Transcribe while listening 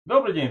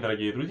Добрый день,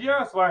 дорогие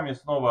друзья! С вами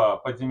снова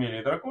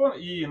Подземелье и Дракон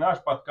и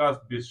наш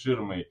подкаст Без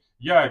Ширмы.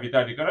 Я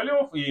Виталий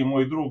Королев и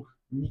мой друг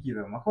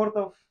Никита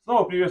Махортов.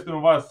 снова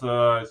приветствуем вас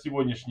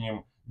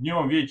сегодняшним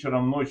днем,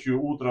 вечером, ночью,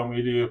 утром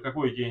или в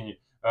какой день,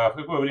 в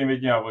какое время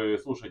дня вы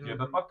слушаете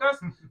этот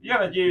подкаст. Я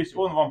надеюсь,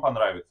 он вам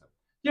понравится.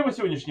 Тема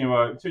сегодняшней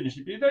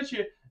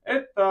передачи –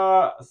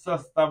 это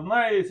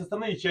составные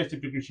части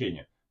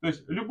приключения. То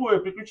есть любое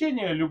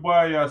приключение,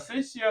 любая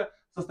сессия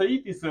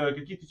состоит из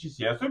каких-то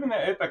частей. Особенно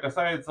это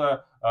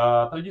касается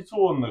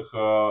традиционных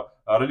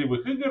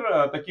ролевых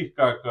игр, таких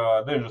как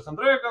Dungeons and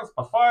Dragons,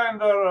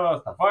 Pathfinder,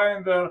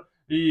 Starfinder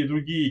и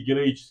другие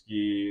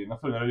героические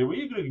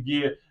настольно-ролевые игры,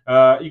 где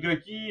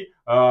игроки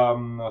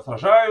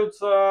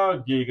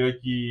сражаются, где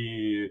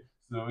игроки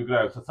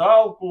играют в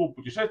социалку,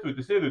 путешествуют,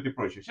 исследуют и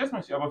прочее. Сейчас мы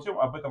обо всем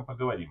об этом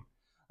поговорим.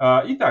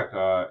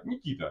 Итак,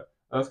 Никита,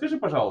 скажи,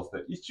 пожалуйста,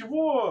 из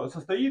чего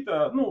состоит,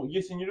 ну,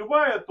 если не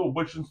любая, то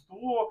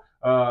большинство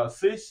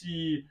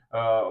сессий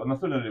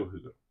настольно-ролевых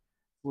игр?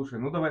 Слушай,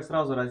 ну давай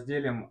сразу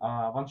разделим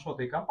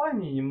ваншоты и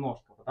кампании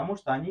немножко, потому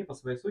что они по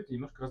своей сути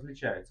немножко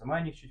различаются. Мы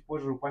о них чуть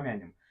позже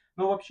упомянем.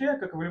 Но вообще,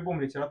 как и в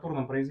любом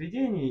литературном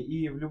произведении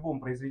и в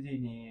любом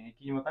произведении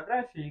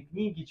кинематографии,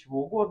 книги,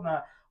 чего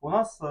угодно, у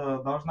нас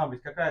должна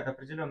быть какая-то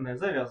определенная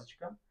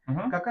завязочка,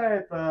 Угу.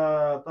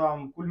 какая-то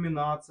там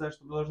кульминация,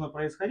 что должно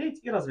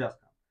происходить, и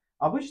развязка.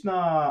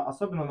 Обычно,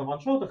 особенно на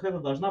ваншотах, это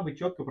должна быть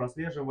четко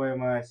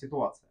прослеживаемая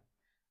ситуация.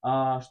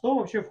 Что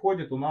вообще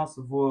входит у нас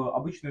в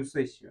обычную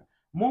сессию?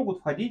 Могут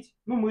входить,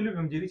 ну, мы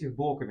любим делить их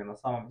блоками на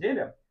самом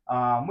деле.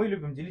 Мы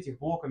любим делить их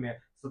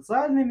блоками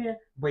социальными,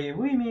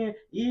 боевыми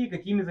и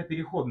какими-то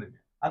переходными,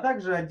 а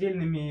также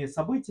отдельными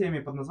событиями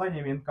под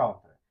названиями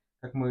encounter,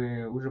 как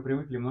мы уже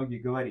привыкли многие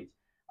говорить.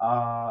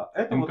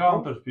 Это вот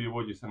Encounter в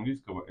переводе с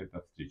английского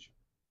это встреча.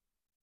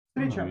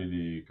 Ну, встреча,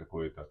 или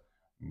какое-то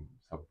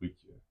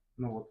событие.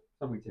 ну вот,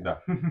 события.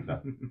 Да,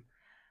 да.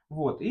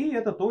 Вот, и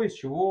это то, из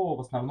чего в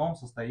основном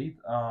состоит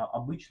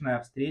обычная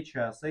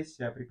встреча,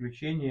 сессия,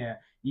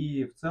 приключение.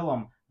 И в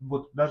целом,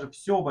 вот даже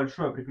все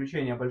большое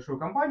приключение, большую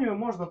компанию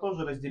можно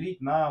тоже разделить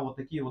на вот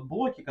такие вот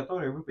блоки,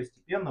 которые вы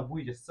постепенно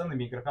будете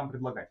сценами игрокам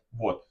предлагать.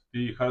 Вот,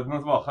 ты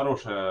назвал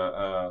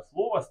хорошее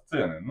слово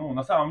сцены. Ну,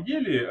 на самом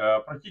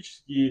деле,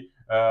 практически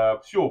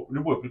все,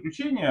 любое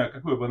приключение,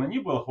 какое бы оно ни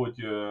было, хоть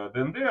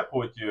ДНД,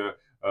 хоть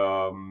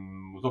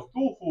Зов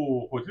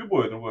Ктулху, хоть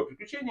любое другое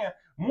приключение,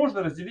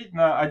 можно разделить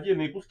на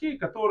отдельные куски,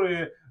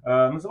 которые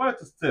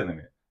называются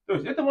сценами. То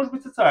есть это может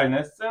быть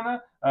социальная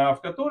сцена, в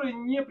которой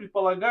не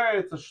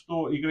предполагается,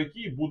 что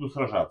игроки будут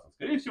сражаться.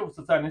 Скорее всего, в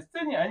социальной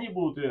сцене они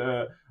будут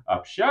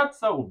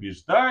общаться,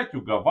 убеждать,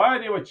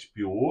 уговаривать,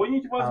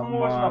 шпионить,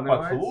 возможно,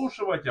 Обманывать.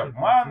 подслушивать,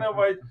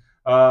 обманывать,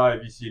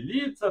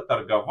 веселиться,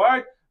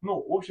 торговать.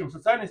 Ну, в общем, в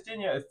социальной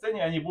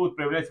сцене они будут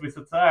проявлять свои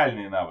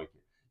социальные навыки.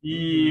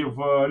 И Мгм.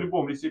 в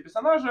любом листе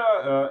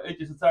персонажа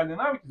эти социальные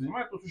навыки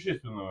занимают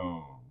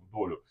существенную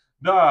долю.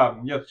 Да,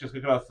 я сейчас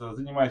как раз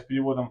занимаюсь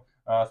переводом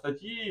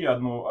статьи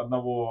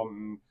одного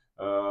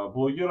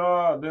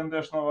блогера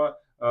ДНДшного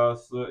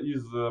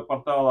из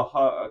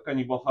портала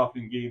Cannibal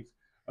Halfling Games,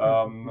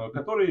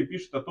 который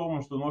пишет о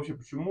том, что ну, вообще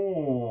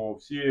почему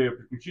все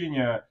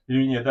приключения,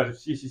 или нет, даже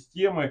все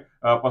системы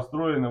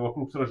построены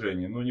вокруг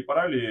сражений. Ну не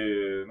пора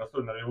ли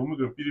настольно-ролевым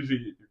играм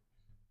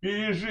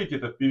пережить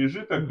этот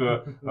пережиток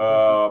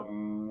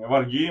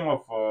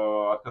варгеймов,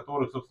 от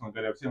которых, собственно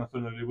говоря, все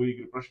настольно-ролевые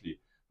игры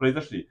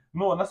произошли.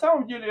 Но на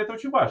самом деле это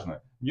очень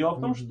важно. Дело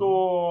в том, Мгм.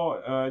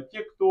 что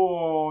те,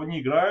 кто не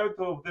играют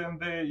в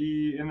ДНД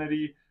и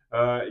НРИ,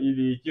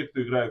 или те,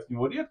 кто играет в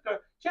него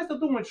редко, часто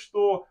думают,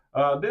 что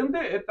ДНД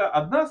это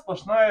одна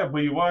сплошная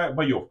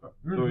боевка.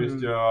 То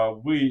есть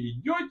Мгм. вы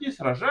идете,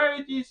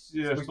 сражаетесь,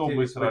 чтобы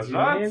Спустились в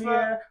сражаться,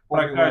 подземелье,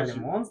 поубивали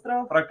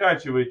монстров.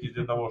 прокачиваетесь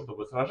для того,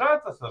 чтобы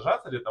сражаться,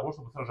 сражаться для того,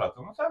 чтобы сражаться.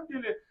 Но на самом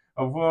деле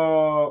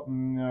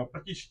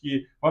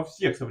практически во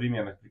всех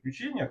современных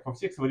приключениях, во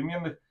всех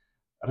современных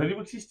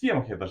ролевых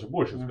системах, я даже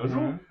больше скажу,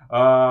 Мгм.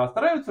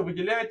 стараются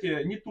выделять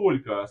не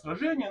только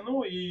сражения,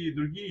 но и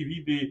другие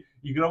виды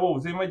игрового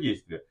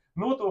взаимодействия.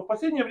 Но вот в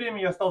последнее время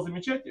я стал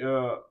замечать,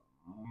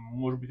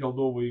 может быть,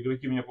 олдовые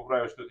игроки меня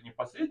поправят, что это не в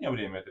последнее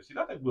время, это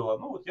всегда так было,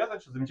 но вот я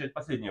начал замечать в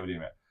последнее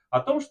время, о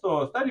том,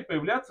 что стали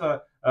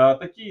появляться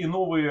такие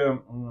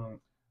новые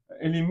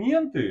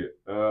элементы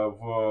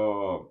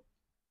в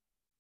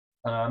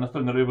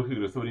настольно-ролевых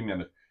играх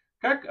современных,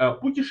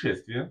 как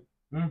путешествия,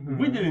 Мгм.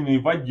 выделенные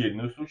в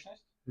отдельную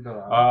сущность.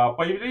 Да.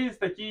 Появились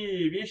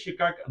такие вещи,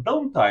 как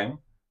даунтайм,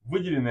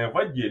 выделенная в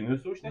отдельную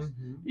сущность.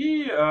 Мгм.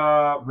 И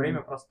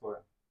Время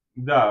простое.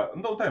 да,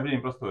 даунтайм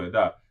время простое,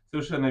 да,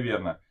 совершенно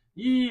верно.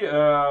 И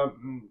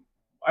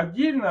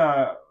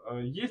отдельно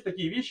есть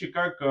такие вещи,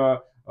 как,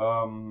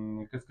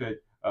 как сказать,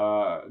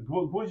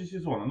 гвозди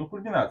сезона, ну,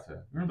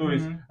 кульминация. То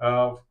есть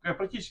Мгм.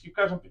 практически в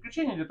каждом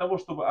приключении для того,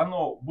 чтобы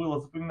оно было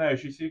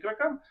запоминающееся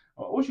игрокам,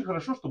 очень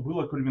хорошо, чтобы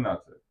была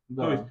кульминация.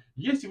 То есть, Да.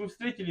 если вы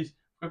встретились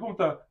в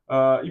каком-то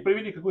и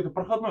провели какое-то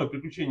проходное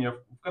приключение,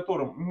 в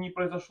котором не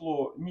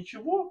произошло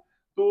ничего,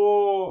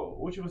 то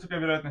очень высока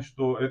вероятность,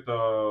 что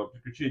это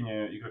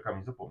приключение игрокам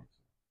не запомнится.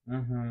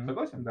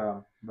 Согласен?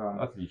 Да, да.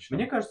 Отлично.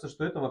 Мне кажется,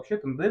 что это вообще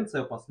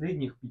тенденция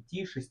последних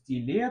 5-6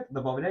 лет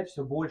добавлять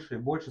все больше и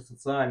больше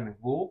социальных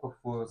блоков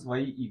в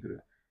свои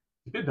игры.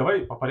 Теперь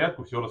давай по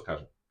порядку все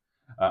расскажем.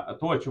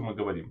 То, о чем мы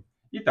говорим.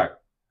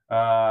 Итак,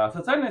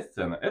 социальная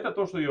сцена. Это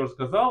то, что я уже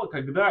сказал,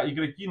 когда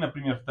игроки,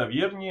 например, в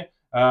таверне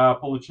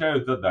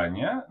получают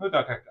задания. Ну,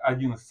 это как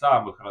один из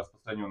самых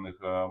распространенных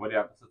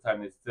вариантов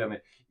социальной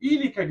сцены.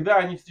 Или когда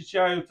они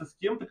встречаются с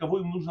кем-то, кого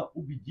им нужно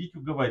убедить,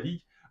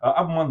 уговорить,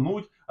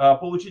 обмануть,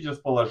 получить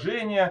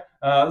расположение,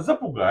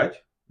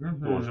 запугать.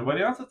 Тоже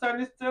вариант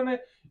социальной сцены.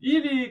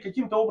 Или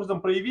каким-то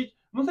образом проявить,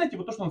 ну, знаете,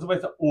 вот то, что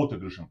называется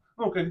отыгрышем.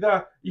 Ну,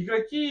 когда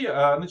игроки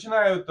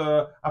начинают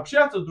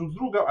общаться друг с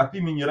другом от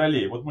имени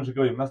ролей. Вот мы же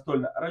говорим,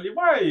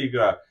 настольно-ролевая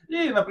игра.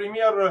 И,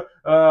 например,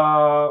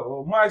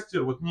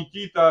 мастер, вот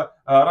Никита,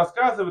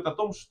 рассказывает о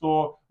том,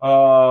 что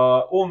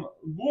он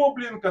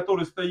гоблин,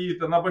 который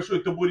стоит на большой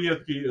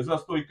табуретке за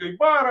стойкой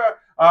бара,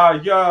 а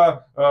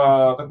я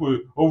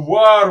такой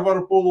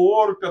варвар,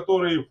 полуорг,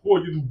 который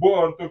входит в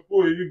бар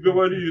такой и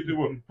говорит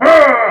ему: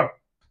 «Ха!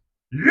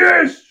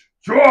 Есть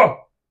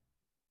что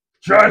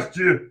в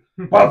части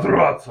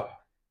подраться!»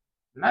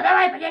 Ну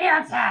давай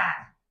подеремся!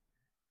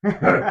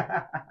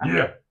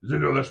 Не,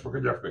 зеленая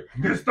шпакодявка,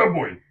 не с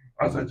тобой,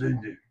 а за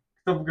деньги.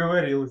 Кто бы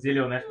говорил,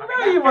 зеленая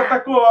шпакодявка. Ну и вот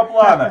такого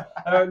плана.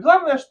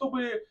 Главное,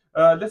 чтобы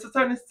для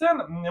социальных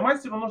сцен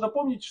мастеру нужно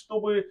помнить,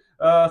 чтобы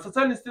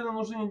социальные сцены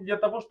нужны не для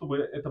того, чтобы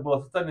это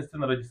была социальная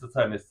сцена ради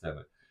социальной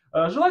сцены.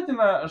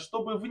 Желательно,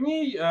 чтобы в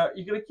ней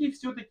игроки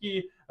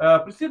все-таки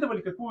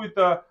преследовали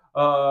какую-то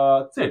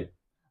цель.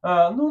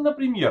 Ну,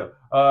 например,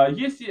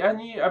 если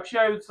они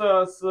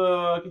общаются с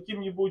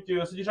каким-нибудь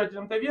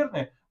содержателем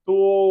таверны,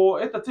 то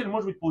эта цель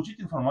может быть получить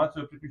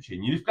информацию о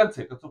приключении. Или в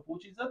конце концов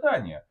получить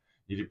задание.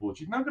 Или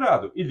получить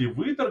награду. Или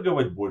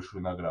выторговать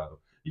большую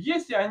награду.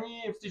 Если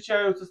они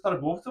встречаются с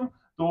торговцем,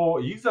 то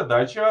их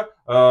задача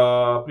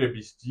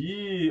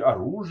приобрести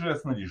оружие,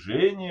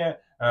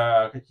 снаряжение,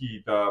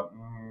 какие-то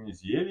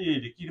зелья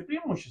или какие-то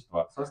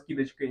преимущества. Со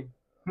скидочкой.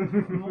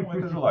 Ну,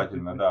 это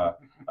желательно, да.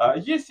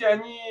 Если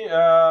они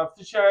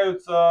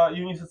встречаются,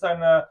 и у них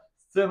социальная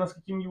сцена с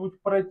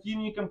каким-нибудь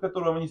противником,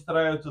 которого они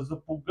стараются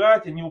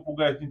запугать, они его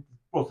пугают не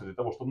просто для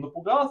того, чтобы он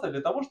напугался, а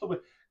для того,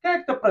 чтобы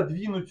как-то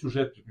продвинуть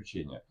сюжет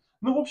приключения.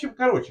 Ну, в общем,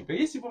 коротенько,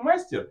 если вы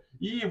мастер,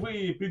 и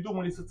вы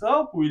придумали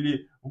социалку,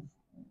 или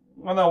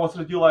она у вас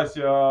родилась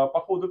по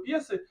ходу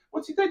пьесы,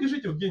 вот всегда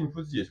держите вот где-нибудь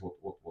вот здесь, вот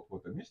в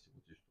этом месте,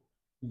 вот здесь.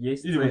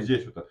 Есть Или цель. вот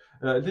здесь вот.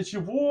 Для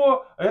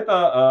чего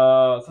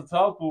это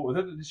социалку,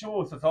 для чего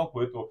вы социалку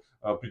эту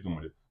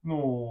придумали?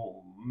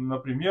 Ну,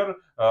 например,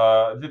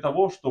 для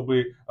того,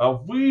 чтобы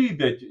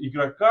выдать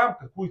игрокам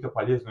какую-то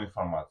полезную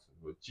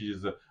информацию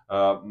через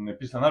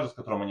персонажа, с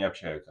которым они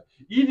общаются.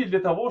 Или для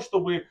того,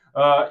 чтобы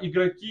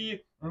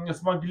игроки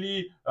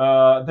смогли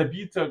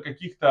добиться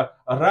каких-то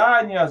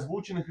ранее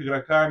озвученных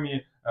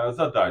игроками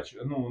задач.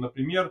 Ну,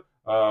 например,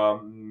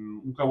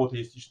 у кого-то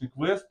есть личный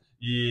квест,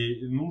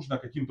 и нужно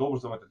каким-то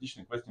образом этот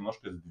личный квест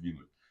немножко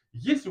сдвинуть.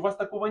 Если у вас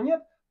такого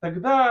нет,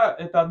 тогда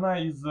это одна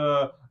из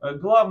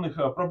главных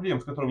проблем,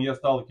 с которыми я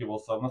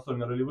сталкивался в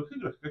настольно-ролевых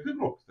играх, как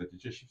игрок, кстати,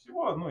 чаще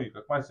всего, ну и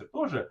как мастер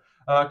тоже,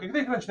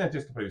 когда игра начинает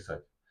резко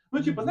провисать.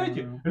 Ну, типа,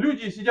 знаете,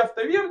 люди сидят в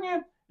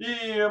таверне,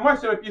 и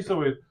мастер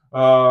описывает,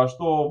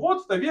 что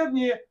вот в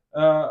таверне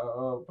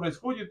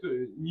происходит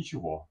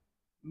ничего.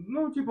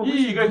 Ну, типа, вы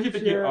И игроки сидите...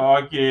 такие: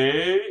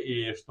 окей,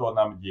 и что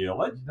нам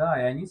делать?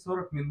 Да, и они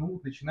 40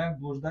 минут начинают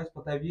блуждать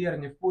по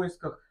таверне в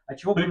поисках, а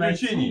чего бы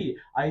Приключений. найти.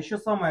 А еще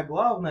самое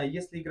главное,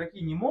 если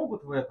игроки не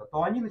могут в это,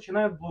 то они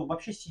начинают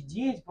вообще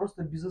сидеть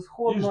просто И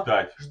безысходно,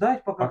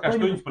 ждать. пока пока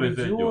кто-нибудь что-нибудь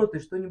произойдет. придет и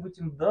что-нибудь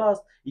им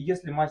даст. И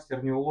если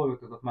мастер не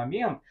уловит этот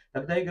момент,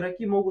 тогда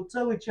игроки могут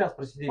целый час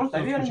просидеть Просто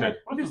в таверне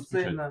заскучать, просто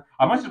бесцельно.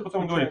 А мастер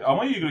потом говорит: а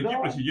мои игроки Да,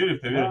 просидели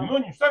в таверне. да. Ну,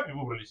 они же сами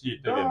выбрали сидеть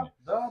в таверне.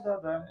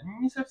 Да.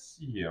 Не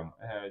совсем.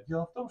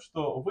 Дело в том,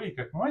 что вы,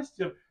 как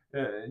мастер,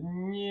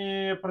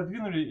 не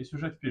продвинули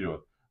сюжет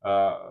вперед.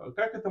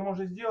 Как это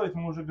можно сделать,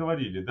 мы уже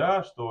говорили,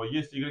 да, что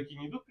если игроки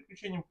не идут к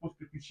приключениям, пусть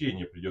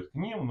приключение придет к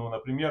ним. Ну,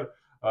 например,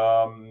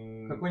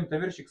 какой-нибудь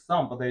таверщик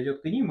сам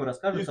подойдет к ним и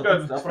расскажет, и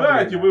скажет: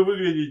 кстати, вы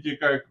выглядите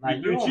как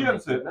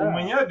приключенцы, да. у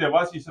меня для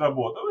вас есть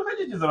работа. Вы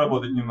хотите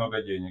заработать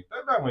немного денег?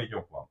 Тогда мы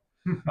идем к вам.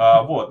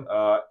 Вот.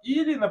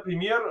 Или,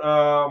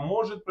 например,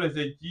 может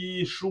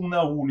произойти шум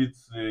на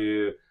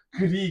улице,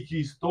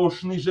 крики,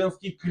 истошный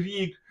женский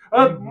крик: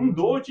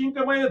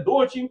 доченька моя,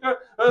 доченька,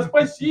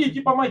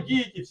 спасите,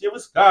 помогите. Все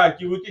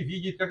выскакивают и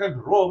видят, как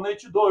огромное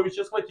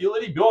чудовище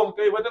схватило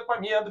ребенка, и в этот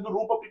момент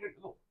группа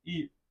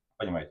и,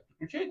 понимаете,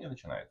 приключение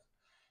начинается.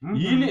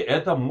 Или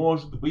это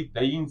может быть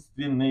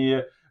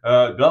таинственные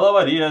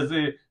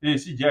головорезы,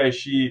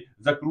 сидящие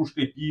за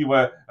кружкой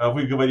пива,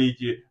 вы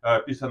говорите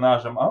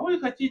персонажам, а вы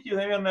хотите,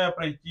 наверное,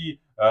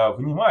 пройти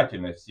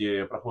внимательно.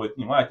 Все проходят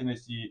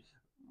внимательность, и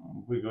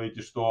вы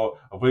говорите, что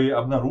вы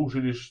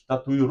обнаружили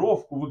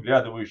татуировку,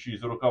 выглядывающую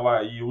из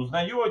рукава, и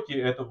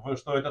узнаете,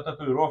 что это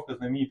татуировка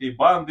знаменитой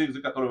банды,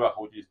 за которой вы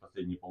охотились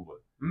последние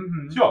полгода.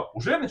 Все,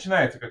 уже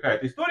начинается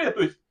какая-то история,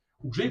 то есть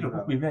уже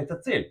игроков появляется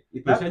цель. И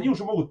то есть они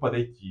уже могут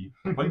подойти,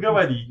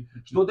 поговорить,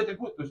 что-то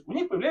какое-то. То есть у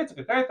них появляется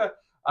какая-то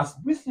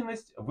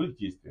осмысленность в их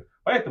действиях.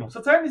 Поэтому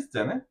социальные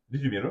сцены,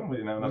 резюмируем,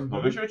 у нас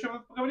много еще о чем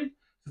надо поговорить.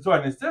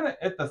 Социальные сцены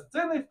это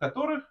сцены, в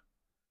которых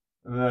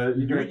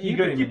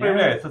игроки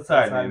проявляют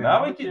социальные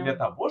навыки для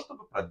того,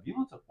 чтобы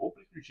продвинуться по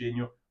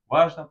приключению.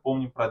 Важно,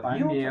 помним,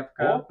 продвинуться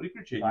по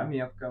приключению.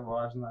 Пометка,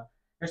 важно.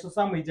 Конечно,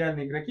 самые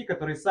идеальные игроки,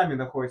 которые сами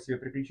находят себе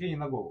приключения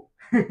на голову.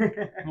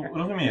 Ну,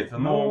 разумеется,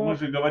 но мы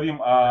же говорим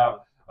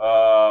о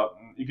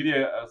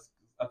игре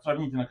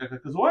сравнительно как о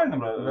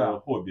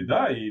казуальном хобби,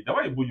 да, и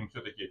давай будем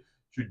все-таки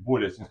чуть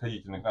более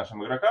снисходительны к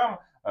нашим игрокам.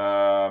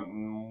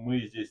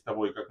 Мы здесь с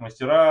тобой, как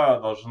мастера,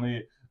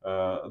 должны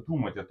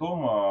думать о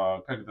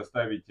том, как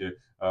доставить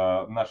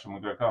нашим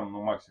игрокам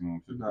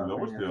максимум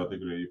удовольствия от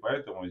игры, и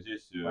поэтому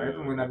здесь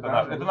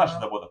это наша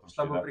забота.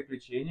 Чтобы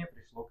приключение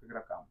пришло к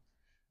игрокам.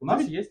 У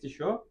нас есть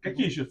еще...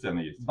 Какие еще сцены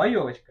есть?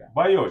 Боевочка.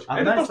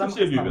 Это то, что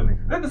все любят.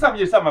 Это на самом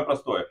деле самое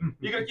простое.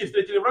 Игроки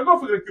встретили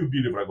врагов, игроки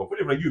убили врагов.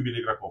 Или враги убили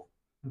игроков.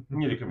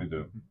 Не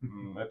рекомендую.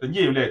 Это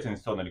не является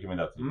инвестиционной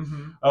рекомендацией.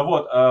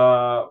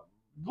 Вот.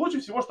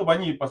 Лучше всего, чтобы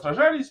они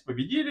посражались,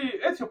 победили.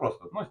 Это все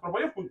просто. Ну, про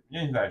боевку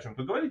я не знаю, о чем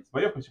тут говорить. С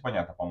боевкой все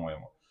понятно,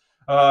 по-моему.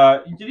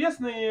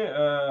 Интересный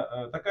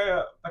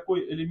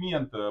такой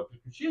элемент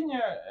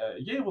приключения,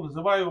 я его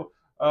называю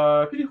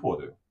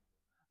переходы.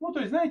 Ну, то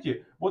есть,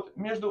 знаете, вот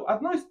между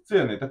одной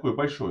сценой, такой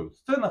большой,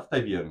 сцена в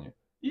таверне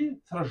и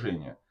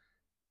сражение.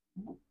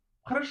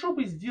 Хорошо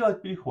бы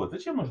сделать переход.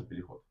 Зачем нужен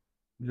переход?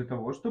 Для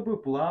того, чтобы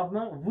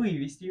плавно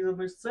вывести из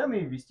одной сцены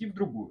и ввести в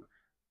другую.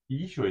 И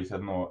еще есть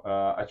одно,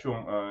 о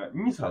чем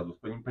не сразу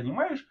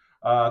понимаешь,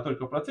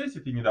 только в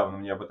процессе, ты недавно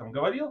мне об этом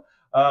говорил,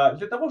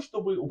 для того,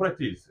 чтобы убрать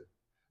рельсы.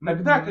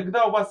 Тогда,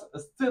 когда у вас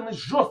сцены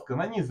жестко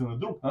нанизаны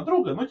друг на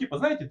друга, ну типа,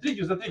 знаете,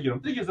 триггер за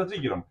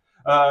триггером,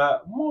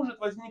 может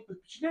возникнуть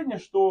впечатление,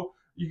 что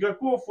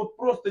игроков вот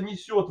просто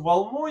несет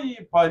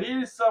волной по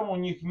рельсам, у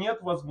них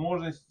нет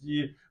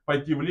возможности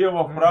пойти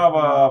влево,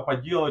 вправо,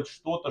 поделать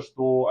что-то,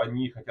 что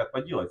они хотят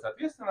поделать.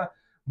 Соответственно,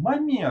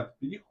 момент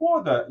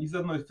перехода из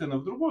одной сцены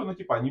в другую, ну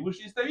типа, они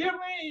вышли из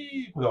таверны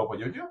и куда вы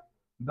пойдете?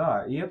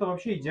 Да, и это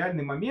вообще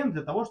идеальный момент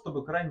для того,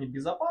 чтобы крайне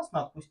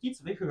безопасно отпустить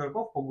своих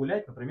игроков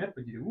погулять, например,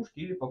 по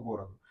деревушке или по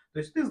городу. То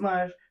есть ты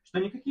знаешь, что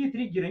никакие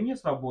триггеры не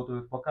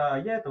сработают, пока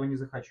я этого не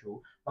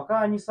захочу,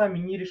 пока они сами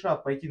не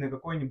решат пойти на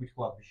какое-нибудь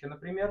кладбище,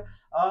 например.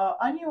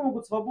 Они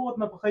могут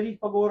свободно походить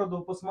по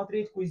городу,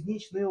 посмотреть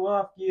кузнечные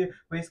лавки,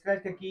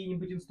 поискать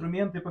какие-нибудь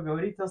инструменты,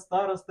 поговорить со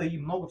старостой и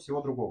много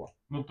всего другого.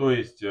 Ну, то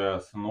есть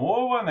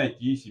снова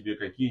найти себе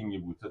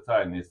какие-нибудь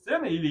социальные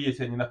сцены, или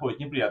если они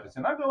находят неприятности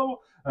на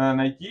голову,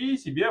 найти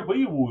себе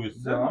боевую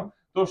сцену. Да.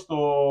 То,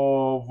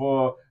 что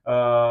в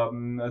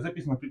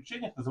записанных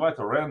приключениях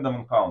называется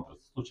random encounters,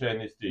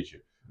 случайные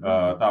встречи.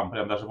 Там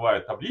прям даже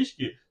бывают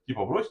таблички,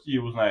 типа бросьте и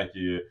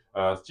узнаете,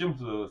 с чем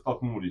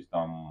столкнулись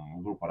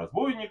там группа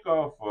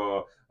разбойников,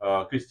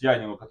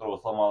 крестьянин, у которого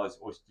сломалась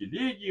ось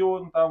телеги,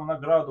 он там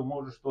награду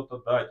может что-то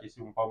дать,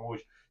 если ему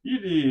помочь.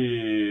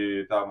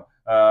 Или там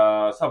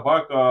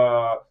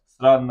собака,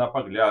 странно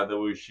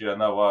поглядывающая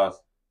на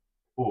вас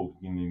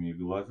огненными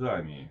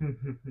глазами,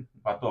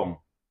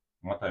 потом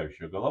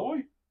мотающая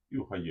головой и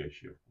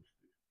уходящая в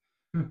кусты.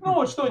 Ну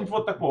вот что-нибудь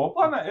вот такого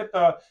плана,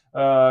 это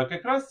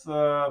как раз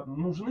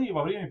нужны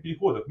во время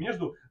переходов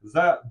между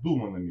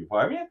задуманными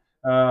вами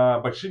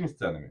большими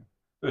сценами.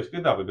 То есть,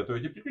 когда вы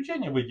готовите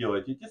приключения, вы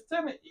делаете эти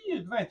сцены и,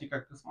 знаете,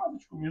 как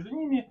смазочку между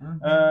ними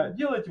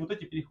делаете вот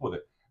эти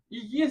переходы. И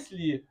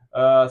если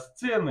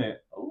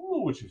сцены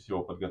лучше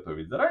всего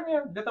подготовить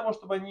заранее, для того,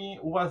 чтобы они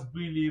у вас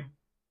были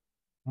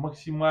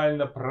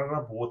максимально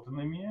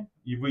проработанными,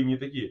 и вы не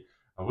такие,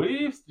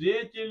 вы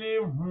встретили,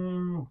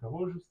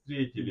 кого же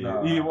встретили?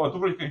 Да. И вот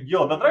вроде как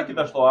дело до драки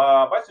дошло,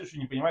 а Вася еще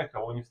не понимает,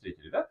 кого они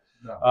встретили, да?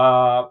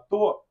 Да.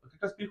 То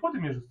как раз переходы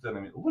между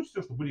сценами лучше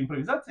всего, чтобы были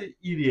импровизации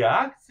и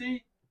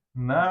реакции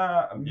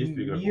на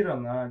действия игроков. Мира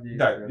на действия.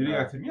 Да,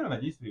 реакция мира на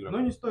действия игроков.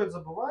 Но не стоит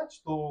забывать,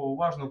 что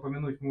важно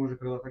упомянуть, мы уже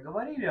когда-то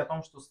говорили, о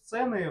том, что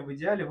сцены в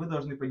идеале вы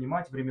должны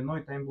понимать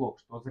временной таймблок,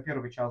 что за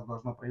первый час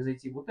должно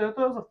произойти вот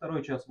это, за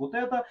второй час вот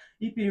это,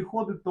 и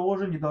переходы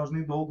тоже не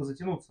должны долго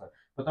затянуться.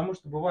 Потому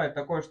что бывает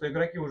такое, что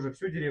игроки уже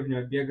всю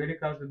деревню оббегали,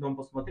 каждый дом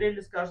посмотрели,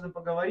 с каждым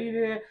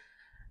поговорили.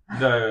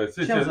 Да,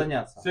 чем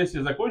заняться?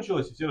 Сессия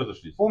закончилась, и все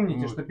разошлись.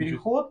 Помните, что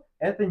переход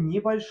это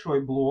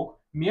небольшой блок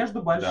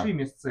между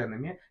большими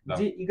сценами,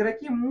 где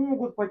игроки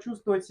могут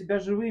почувствовать себя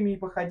живыми и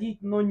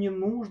походить, но не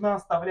нужно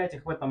оставлять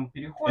их в этом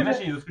переходе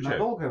на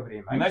долгое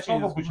время. Иначе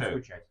они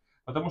заскучают.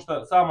 Потому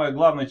что самое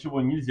главное,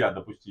 чего нельзя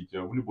допустить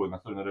в любой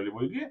настольной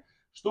ролевой игре,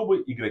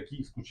 чтобы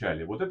игроки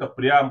скучали. Вот это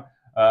прям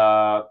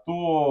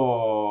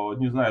то,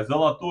 не знаю,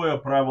 золотое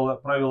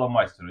правило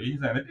мастера. Я не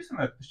знаю,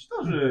 написано, ты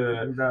читал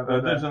же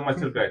Dungeon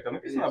Master Guide, там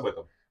написано об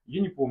этом?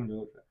 Я не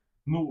помню это.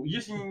 Ну,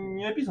 если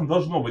не написано,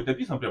 должно быть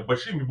написано прям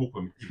большими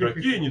буквами.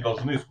 Игроки не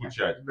должны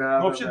скучать. Да,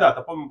 Ну, вообще, да,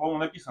 там, по-моему,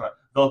 написано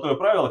золотое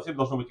правило, всем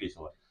должно быть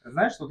весело.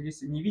 Знаешь, вот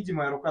есть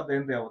невидимая рука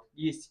ДНД. Вот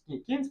есть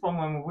Кейнс,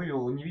 по-моему,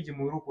 вывел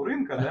невидимую руку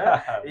рынка,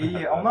 да?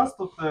 И у нас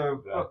тут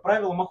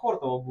правило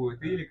Махортова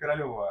будет, или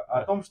Королева,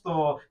 о том,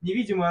 что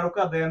невидимая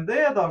рука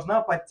ДНД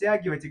должна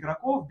подтягивать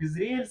игроков без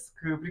рельс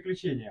к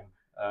приключениям.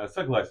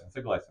 Согласен.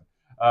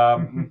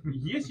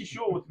 Есть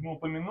еще, вот мы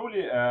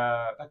упомянули,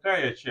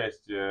 такая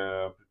часть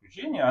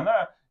приключения,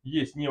 она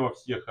есть не во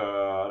всех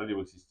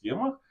ролевых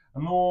системах,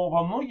 но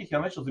во многих я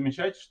начал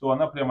замечать, что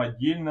она прям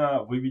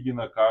отдельно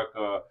выведена как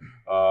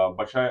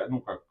большая, ну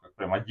как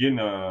прям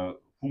отдельная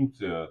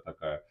функция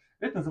такая.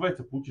 Это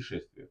называется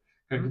путешествие.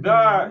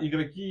 Когда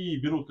игроки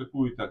берут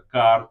какую-то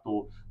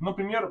карту,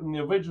 например,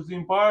 в Age of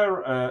the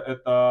Empire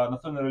это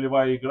настольная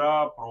ролевая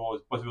игра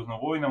по Звездным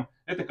войнам,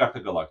 это карта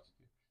галактики.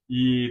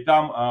 И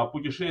там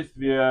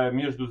путешествие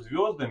между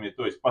звездами,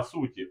 то есть по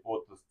сути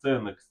от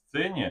сцены к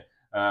сцене,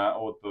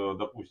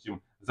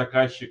 допустим,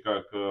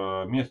 заказчика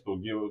к месту,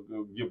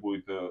 где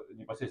будет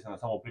непосредственно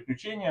само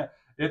приключение,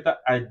 это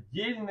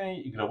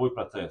отдельный игровой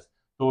процесс.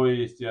 То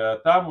есть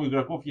там у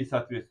игроков есть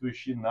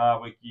соответствующие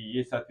навыки,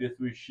 есть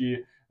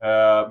соответствующие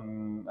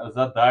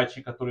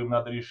задачи, которые им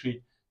надо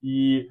решить.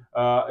 И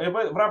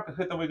в рамках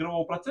этого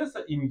игрового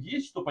процесса им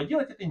есть что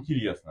поделать, это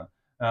интересно.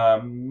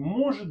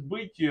 Может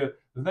быть,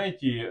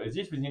 знаете,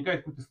 здесь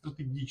возникает какой-то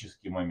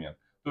стратегический момент.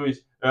 То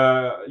есть,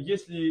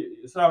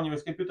 если сравнивать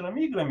с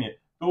компьютерными играми,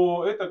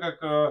 то это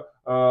как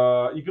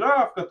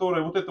игра, в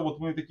которой вот это вот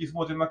мы такие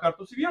смотрим на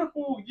карту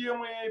сверху, где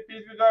мы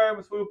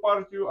передвигаем свою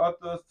партию от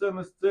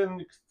сцены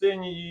к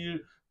сцене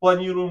и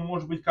планируем,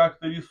 может быть,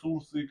 как-то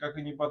ресурсы, как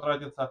они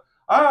потратятся.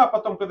 А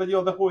потом, когда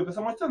дело доходит до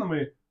самой сцены,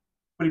 мы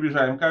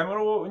приближаем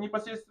камеру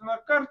непосредственно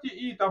к карте,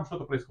 и там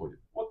что-то происходит.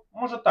 Вот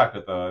может так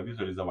это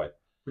визуализовать.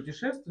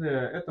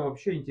 Путешествие – это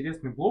вообще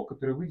интересный блок,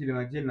 который выделен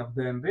отдельно в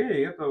ДНД,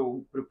 и это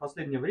в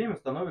последнее время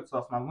становится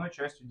основной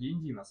частью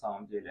D&D на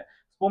самом деле.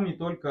 Вспомни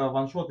только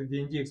ваншоты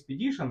D&D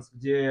Expeditions,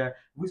 где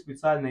вы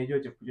специально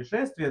идете в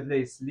путешествие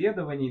для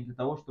исследований, для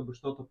того, чтобы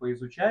что-то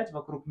поизучать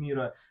вокруг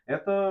мира.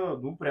 Это,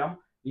 ну, прям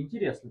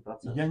интересный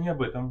процесс. Я не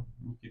об этом,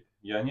 Никит,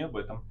 я не об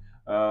этом.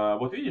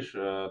 Вот видишь,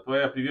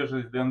 твоя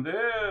приверженность ДНД,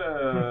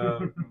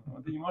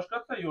 ты немножко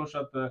отстаешь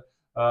от...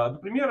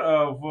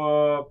 Например,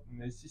 в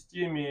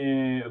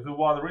системе The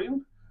One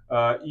Ring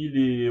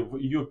или в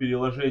ее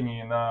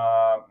переложении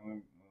на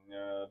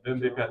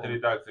ДНД пятой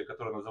редакции,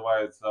 которая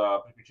называется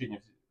 «Приключения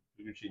в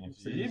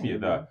Средиземье»,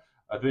 да,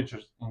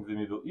 Adventures in the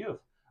Middle Earth,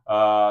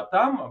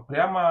 там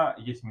прямо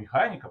есть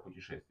механика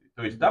путешествий.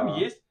 То есть там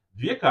есть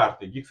две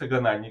карты,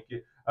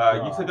 гексагональники.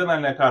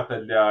 Гексагональная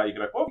карта для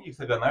игроков,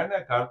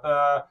 гексагональная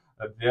карта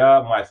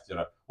для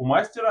мастера. У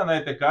мастера на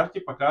этой карте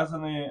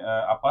показаны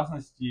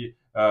опасности,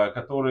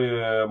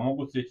 которые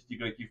могут встретить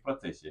игроки в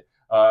процессе.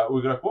 У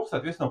игроков,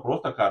 соответственно,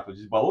 просто карта.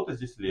 Здесь болото,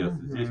 здесь лес,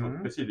 здесь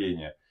вот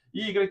поселение.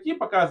 И игроки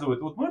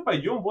показывают, вот мы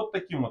пойдем вот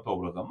таким вот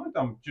образом. Ну и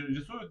там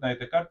рисуют на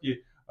этой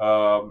карте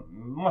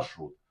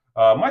маршрут.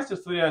 Мастер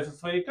сверяется со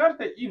своей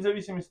картой, и в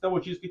зависимости от того,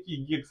 через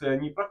какие гексы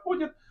они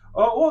проходят,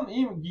 он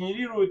им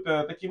генерирует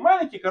такие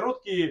маленькие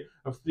короткие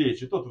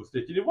встречи. Тут вы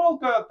встретили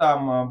волка,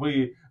 там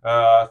вы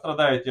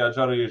страдаете от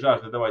жары и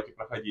жажды, давайте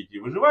проходите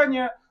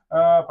выживание.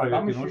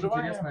 Там еще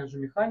интересная же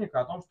механика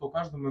о том, что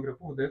каждому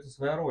игроку выдается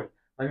своя роль.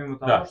 Помимо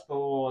того,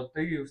 что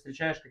ты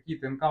встречаешь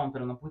какие-то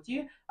энкаунтеры на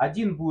пути,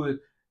 один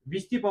будет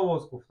вести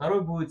повозку,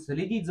 второй будет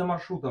следить за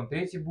маршрутом,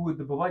 третий будет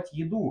добывать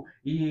еду.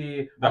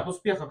 И от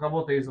успеха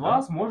кого-то из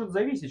вас может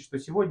зависеть, что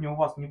сегодня у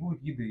вас не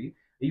будет еды,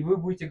 и вы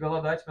будете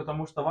голодать,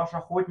 потому что ваш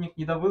охотник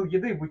не добыл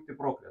еды, будь ты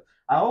проклят.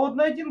 А вот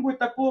один будет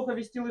так плохо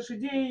вести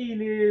лошадей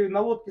или на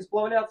лодке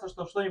сплавляться,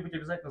 что что-нибудь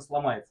обязательно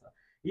сломается.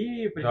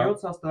 И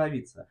придется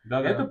остановиться.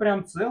 Это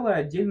прям целая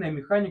отдельная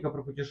механика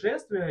про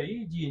путешествия,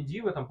 и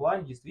D&D в этом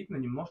плане действительно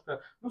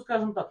немножко, ну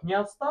скажем так, не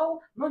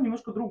отстал, но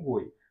немножко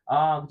другой.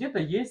 А где-то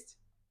есть...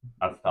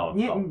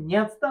 Не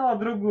отстал, а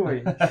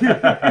другой.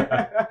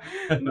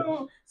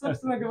 Ну,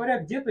 собственно говоря,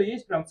 где-то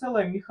есть прям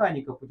целая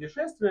механика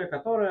путешествия,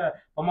 которая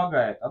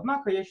помогает.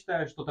 Однако я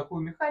считаю, что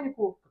такую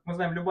механику, как мы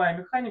знаем, любая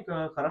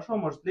механика хорошо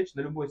может лечь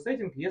на любой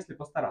сеттинг, если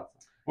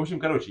постараться. В общем,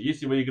 короче,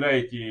 если вы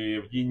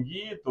играете в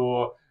D&D,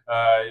 то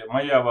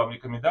моя вам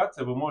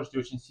рекомендация, вы можете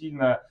очень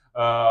сильно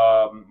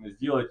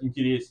сделать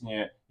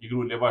интереснее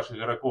игру для ваших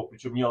игроков,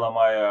 причем не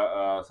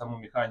ломая саму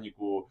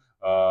механику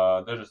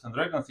Dungeons and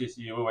Dragons,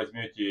 если вы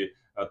возьмете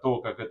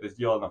то, как это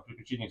сделано в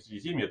 «Приключениях в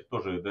Средиземье», это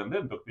тоже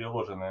D&D, только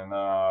переложенное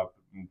на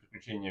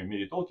приключения в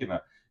мире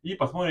Толкина, и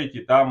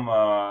посмотрите там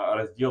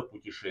раздел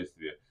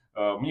 «Путешествия».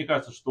 Мне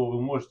кажется, что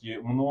вы можете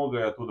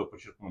многое оттуда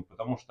подчеркнуть,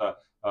 потому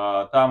что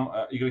там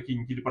игроки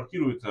не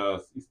телепортируются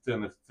из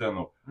сцены в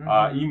сцену,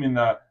 а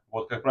именно,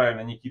 вот как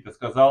правильно Никита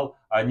сказал,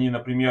 они,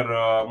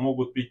 например,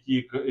 могут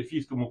прийти к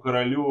эльфийскому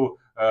королю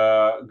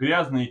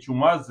грязные,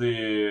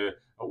 чумазые,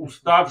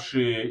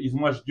 уставшие,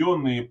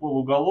 изможденные,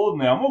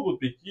 полуголодные, а могут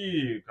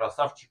прийти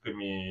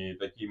красавчиками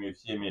такими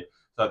всеми,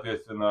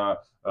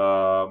 соответственно,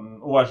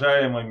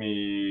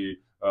 уважаемыми,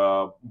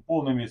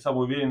 полными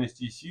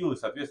самоуверенности и сил, и,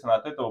 соответственно,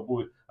 от этого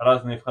будут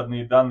разные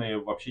входные данные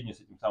в общении с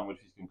этим самым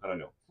эльфийским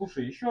королем.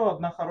 Слушай, еще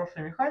одна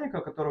хорошая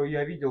механика, которую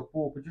я видел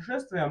по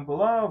путешествиям,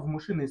 была в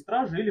мышиной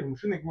страже или в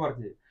мышиной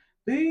гвардии.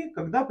 Ты,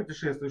 когда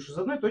путешествуешь из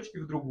одной точки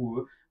в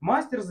другую,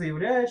 мастер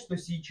заявляет, что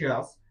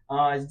сейчас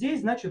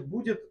здесь, значит,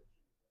 будет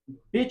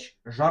печь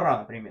жара,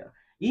 например.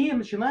 И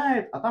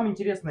начинает, а там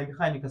интересная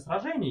механика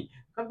сражений,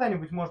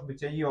 когда-нибудь, может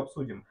быть, ее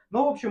обсудим.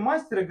 Но, в общем,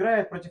 мастер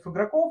играет против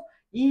игроков,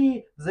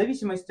 и в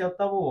зависимости от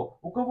того,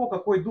 у кого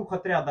какой дух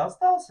отряда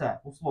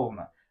остался,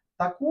 условно,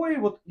 такой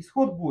вот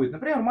исход будет.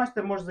 Например,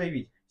 мастер может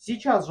заявить,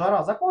 сейчас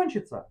жара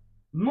закончится,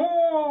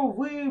 но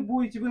вы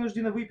будете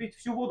вынуждены выпить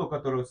всю воду,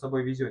 которую с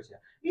собой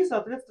везете. И,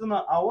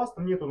 соответственно, а у вас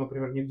там нету,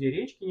 например, нигде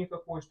речки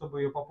никакой,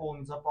 чтобы ее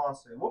пополнить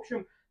запасы. В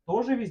общем,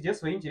 тоже везде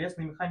свои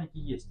интересные механики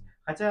есть.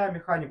 Хотя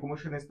механику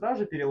мышиной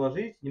стражи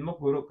переложить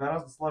немного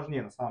гораздо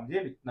сложнее, на самом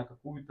деле, на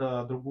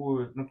какую-то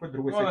другую, на какой-то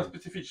другой Ну, она сеттинг.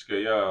 специфическая,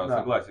 я Да.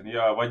 согласен.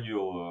 Я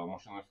водил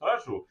мышиную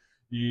стражу,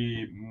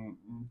 и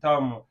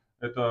там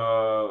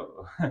это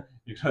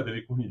игра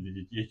далеко не для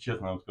детей,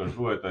 честно вам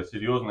скажу. Это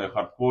серьезная,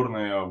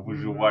 хардкорная,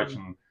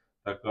 выживачин,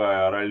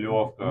 такая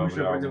ролевка.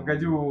 Мыши против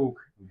гадюк.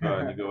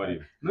 Да, не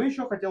говори. Ну,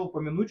 еще хотел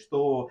упомянуть,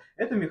 что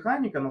эта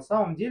механика, на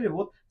самом деле,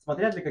 вот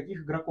смотря для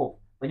каких игроков.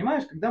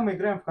 Понимаешь, когда мы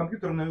играем в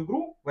компьютерную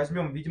игру,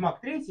 возьмем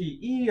Ведьмак 3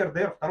 и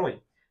РДР 2,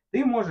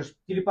 ты можешь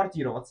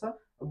телепортироваться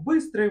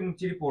быстрым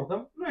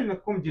телепортом, ну или на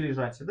каком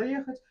дилижансе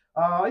доехать,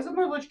 из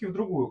одной точки в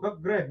другую, как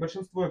играет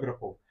большинство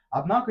игроков.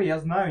 Однако я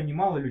знаю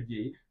немало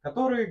людей,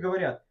 которые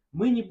говорят,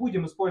 мы не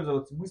будем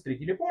использовать быстрый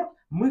телепорт,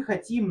 мы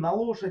хотим на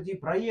лошади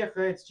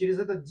проехать через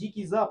этот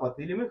дикий запад,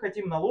 или мы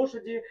хотим на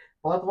лошади,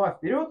 плотва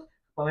вперед,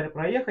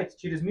 проехать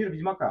через мир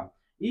Ведьмака.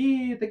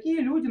 И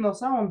такие люди на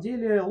самом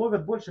деле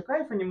ловят больше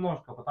кайфа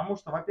немножко, потому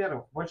что,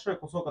 во-первых, большой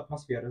кусок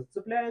атмосферы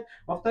зацепляет,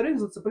 во-вторых,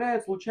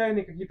 зацепляют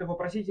случайные какие-то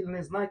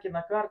вопросительные знаки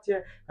на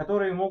карте,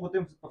 которые могут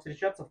им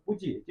повстречаться в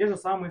пути. Те же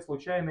самые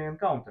случайные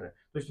энкаунтеры.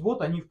 То есть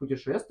вот они в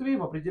путешествии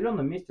в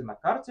определенном месте на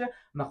карте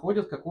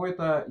находят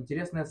какое-то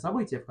интересное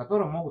событие, в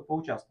котором могут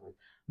поучаствовать.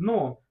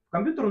 Но в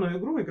компьютерную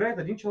игру играет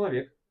один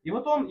человек. И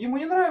вот ему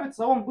не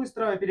нравится, он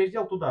быстро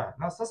перелетел туда,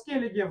 со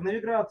Скеллиге, в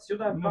Новиград,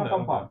 сюда,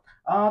 пам-пам-пам.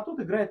 А тут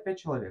играет 5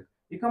 человек.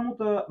 И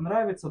кому-то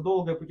нравится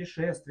долгое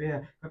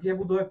путешествие, как я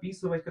буду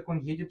описывать, как он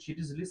едет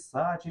через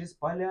леса, через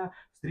поля,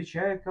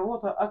 встречает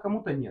кого-то, а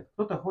кому-то нет.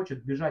 Кто-то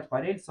хочет бежать по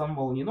рельсам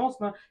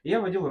молниеносно. И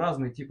я водил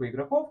разные типы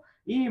игроков,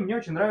 и мне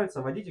очень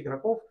нравится водить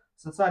игроков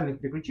в социальных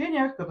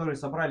приключениях, которые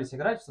собрались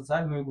играть в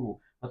социальную игру.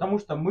 Потому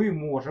что мы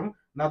можем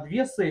на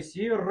 2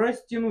 сессии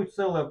растянуть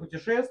целое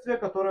путешествие,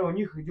 которое у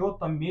них идет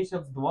там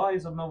месяц-два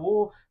из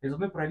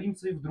одной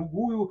провинции в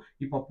другую,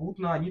 и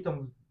попутно они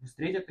там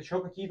встретят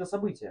еще какие-то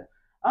события.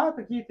 А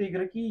какие-то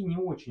игроки не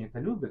очень это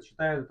любят,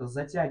 считают это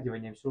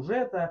затягиванием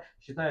сюжета,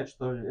 считают,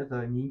 что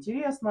это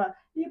неинтересно,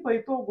 и по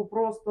итогу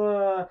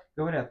просто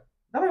говорят,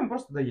 давай мы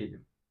просто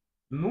доедем.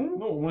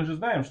 Ну, мы же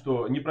знаем,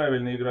 что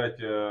неправильно играть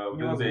в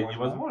ДНД Невозможно.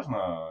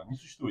 невозможно. Не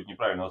существует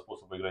неправильного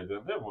способа играть в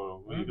ДНД.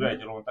 Вы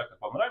играете ровно так, как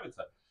вам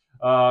нравится.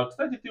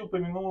 Кстати, ты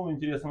упомянул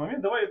интересный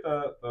момент. Давай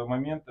этот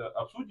момент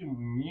обсудим.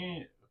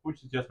 Мне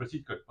хочется тебя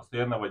спросить, как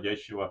постоянно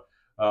водящего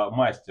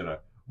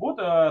мастера. Вот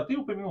ты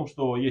упомянул,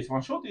 что есть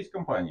ваншоты, есть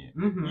компании.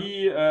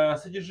 И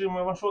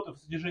содержимое ваншотов,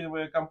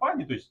 содержимое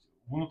компании, то есть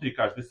внутри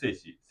каждой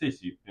сессии,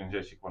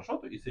 принадлежащих к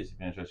ваншоту и сессии,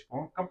 принадлежащих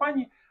к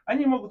компании,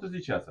 они могут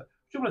различаться.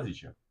 В чем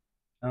различие?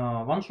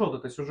 Ваншот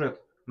это сюжет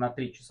на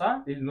 3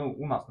 часа, или ну,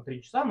 у нас на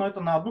 3 часа, но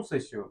это на одну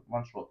сессию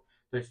ваншот.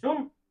 То есть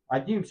он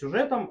одним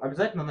сюжетом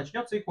обязательно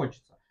начнется и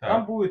кончится. Так.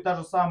 Там будет та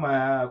же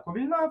самая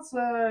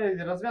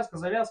кульминация, развязка,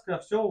 завязка,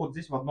 все вот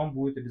здесь в одном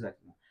будет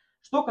обязательно.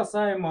 Что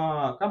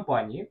касаемо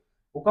компании,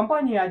 у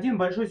компании один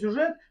большой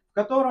сюжет, в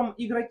котором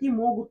игроки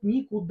могут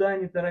никуда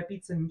не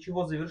торопиться,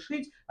 ничего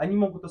завершить, они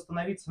могут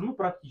остановиться ну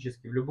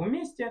практически в любом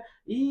месте.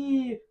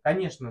 И,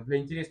 конечно, для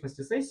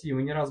интересности сессии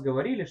мы не раз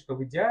говорили, что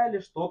в идеале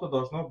что-то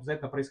должно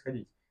обязательно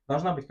происходить.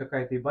 Должна быть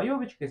какая-то и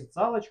боевочка, и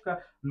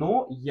социалочка,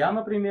 но я,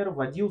 например,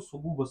 водил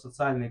сугубо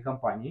социальные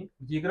кампании,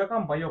 где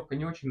игрокам боевка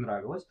не очень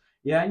нравилась,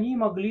 и они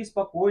могли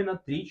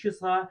спокойно 3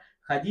 часа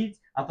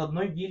ходить от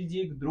одной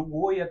гильдии к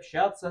другой,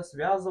 общаться,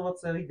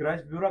 связываться,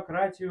 играть в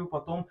бюрократию,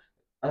 потом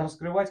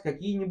раскрывать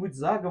какие-нибудь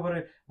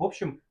заговоры. В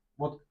общем,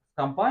 вот в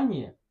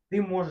компании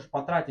ты можешь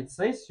потратить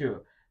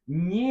сессию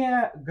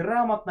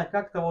неграмотно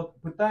как-то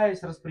вот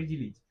пытаясь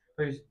распределить.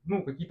 То есть,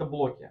 ну, какие-то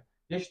блоки.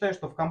 Я считаю,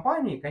 что в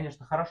компании,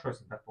 конечно, хорошо,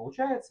 если так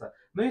получается,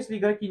 но если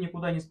игроки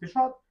никуда не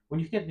спешат, у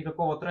них нет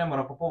никакого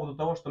тремора по поводу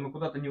того, что мы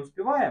куда-то не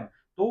успеваем,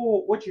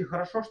 то очень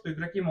хорошо, что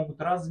игроки могут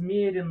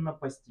размеренно,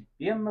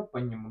 постепенно,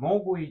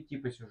 понемногу идти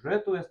по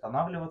сюжету и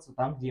останавливаться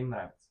там, где им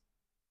нравится.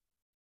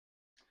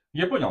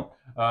 Я понял.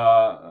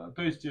 То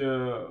есть,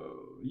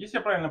 если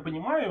я правильно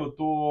понимаю,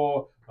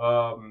 то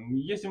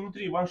если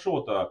внутри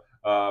ваншота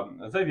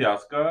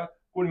завязка,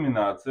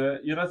 кульминация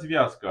и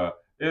развязка,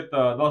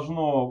 это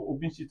должно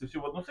уместиться все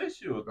в одну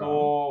сессию, Да.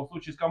 то в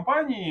случае с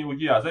компанией у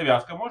тебя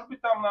завязка может быть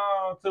там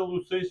на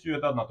целую сессию,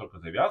 это одна только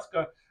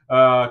завязка.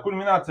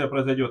 Кульминация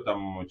произойдет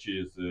там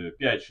через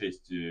 5,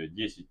 6,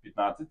 10,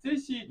 15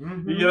 сессий.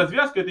 И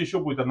развязка это еще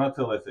будет одна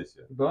целая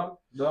сессия. Да,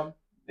 да.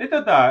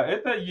 Это да,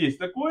 это есть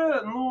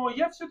такое, но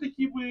я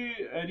все-таки бы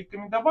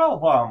рекомендовал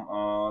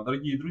вам,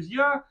 дорогие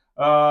друзья,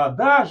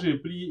 даже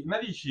при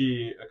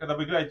наличии, когда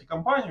вы играете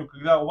компанию,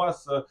 когда у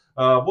вас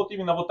вот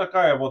именно вот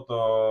такая вот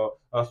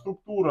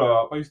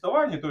структура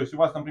повествования, то есть у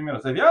вас, например,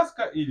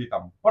 завязка или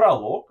там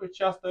пролог,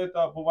 часто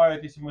это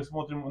бывает, если мы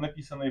смотрим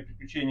написанные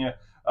приключения,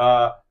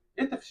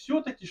 это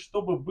все-таки,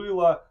 чтобы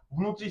было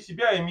внутри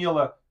себя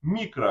имело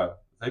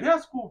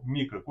микрозавязку,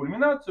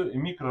 микрокульминацию и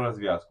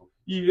микроразвязку.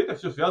 И это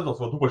все связывалось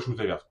в одну большую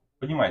завязку.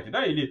 Понимаете,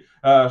 да? Или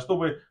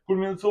чтобы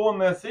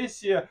кульминационная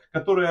сессия,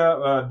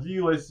 которая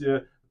длилась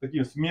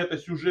таким с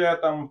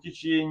метасюжетом в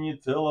течение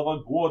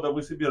целого года,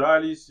 вы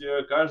собирались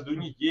каждую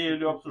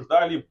неделю,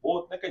 обсуждали,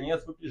 вот,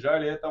 наконец, вы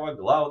прижали этого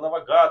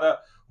главного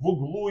гада в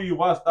углу, и у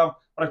вас там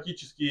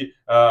практически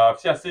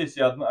вся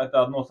сессия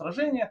это одно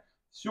сражение.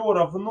 Все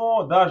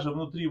равно, даже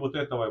внутри вот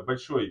этого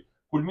большой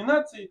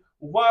кульминации,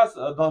 у вас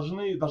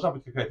должна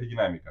быть какая-то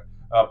динамика.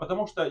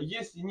 Потому что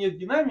если нет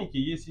динамики,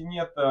 если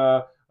нет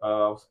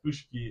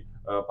вспышки,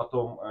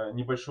 потом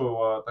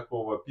небольшого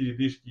такого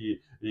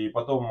передышки и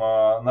потом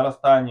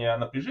нарастания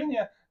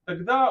напряжения,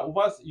 тогда у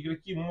вас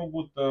игроки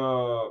могут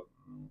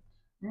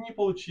не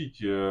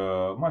получить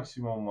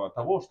максимум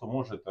того, что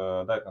может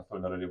дать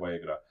настольно-ролевая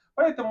игра.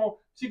 Поэтому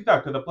всегда,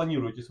 когда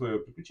планируете свое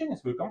приключение,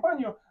 свою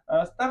кампанию,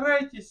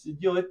 старайтесь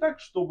делать так,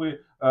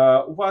 чтобы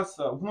у вас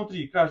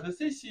внутри каждой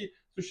сессии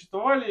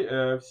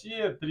существовали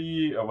все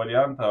три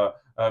варианта,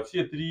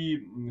 все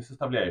три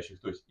составляющих,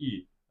 то есть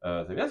и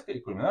завязка, и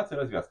кульминация, и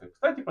развязка.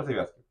 Кстати, про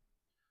завязки.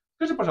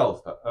 Скажи,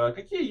 пожалуйста,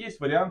 какие есть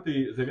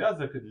варианты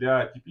завязок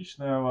для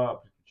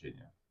типичного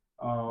приключения?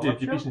 Для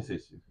типичной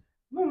сессии?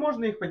 Ну,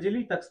 можно их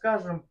поделить, так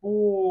скажем,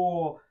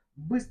 по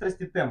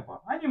быстрости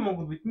темпа. Они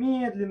могут быть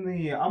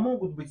медленные, а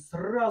могут быть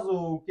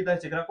сразу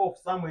кидать игроков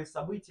в самые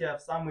события,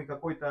 в самый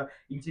какой-то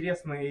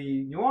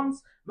интересный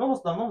нюанс. Но в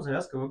основном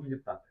завязка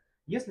выглядит так.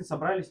 Если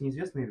собрались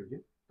неизвестные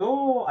люди,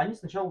 то они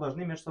сначала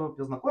должны между собой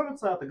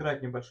познакомиться,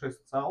 отыграть небольшой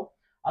социал,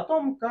 о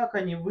том, как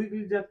они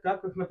выглядят,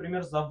 как их,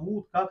 например,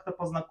 зовут, как-то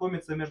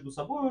познакомиться между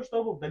собой,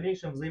 чтобы в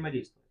дальнейшем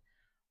взаимодействовать.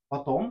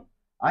 Потом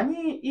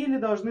они или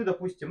должны,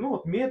 допустим, ну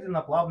вот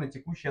медленно, плавно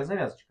текущая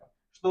завязочка,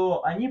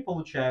 что они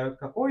получают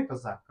какой-то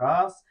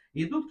заказ,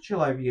 идут к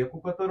человеку,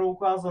 который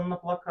указан на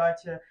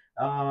плакате,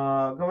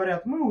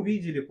 говорят, мы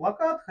увидели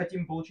плакат,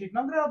 хотим получить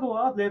награду,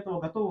 а для этого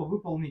готовы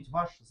выполнить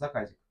ваш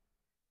заказик.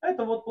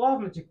 Это вот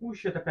плавно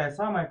текущая такая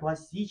самая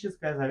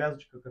классическая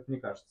завязочка, как мне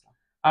кажется.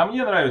 А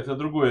мне нравится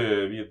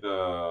другой вид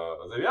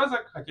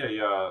завязок, хотя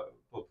я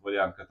тот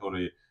вариант,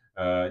 который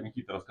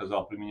Никита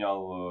рассказал,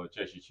 применял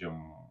чаще,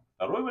 чем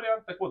второй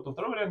вариант. Так вот,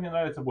 второй вариант мне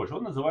нравится больше.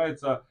 Он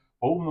называется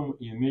по-умному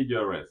in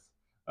media res.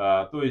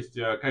 То есть,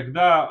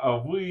 когда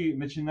вы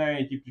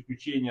начинаете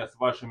приключения с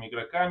вашими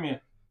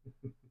игроками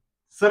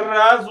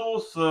сразу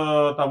с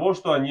того,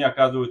 что они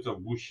оказываются в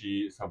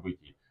гуще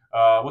событий.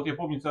 Вот я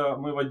помню,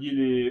 мы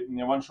водили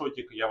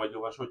ваншотик, я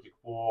водил ваншотик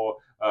по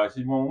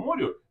Седьмому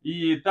морю,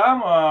 и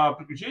там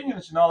приключение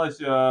начиналось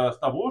с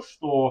того,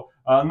 что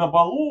на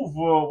балу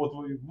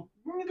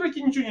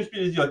игроки ничего не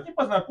успели сделать, ни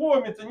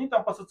познакомиться, ни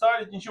там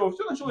посоциалить, ничего.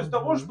 Все началось с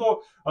того,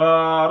 что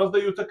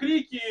раздаются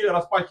крики,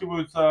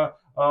 распахиваются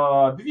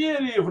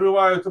двери,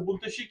 врываются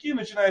бунтовщики,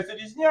 начинается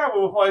резня,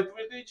 вы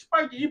выхватываете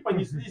шпаги и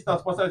понеслись там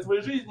спасать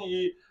свои жизни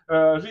и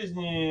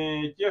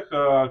жизни тех,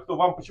 кто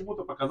вам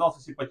почему-то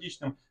показался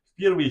симпатичным в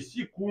первые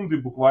секунды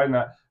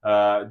буквально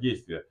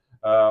действия.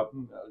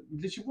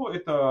 Для чего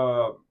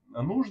это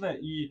нужно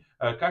и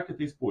как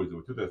это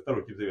использовать? Вот это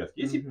второй тип завязки.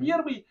 Если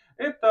первый,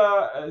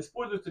 это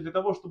используется для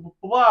того, чтобы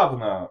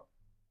плавно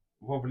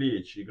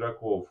вовлечь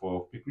игроков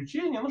в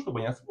приключения, ну, чтобы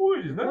они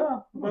освоились,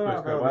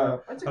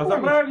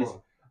 разобрались,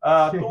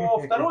 то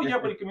второй я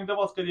бы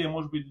рекомендовал скорее,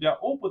 может быть, для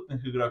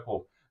опытных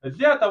игроков,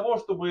 для того,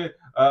 чтобы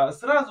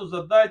сразу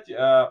задать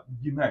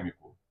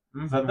динамику,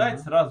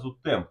 задать сразу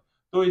темп.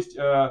 То есть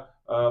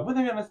вы,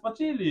 наверное,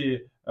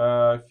 смотрели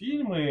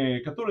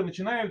фильмы, которые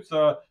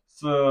начинаются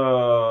с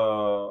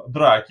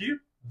драки,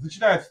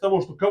 начинается с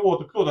того, что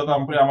кто-то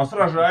там прямо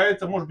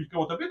сражается, может быть,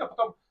 кого-то бьет, а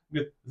потом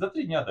говорит, за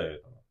 3 дня до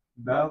этого.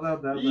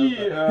 Да.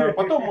 И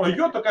потом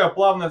идет такая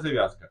плавная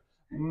завязка.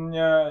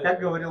 Как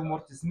говорил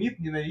Морти Смит,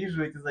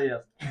 ненавижу эти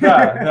завязки.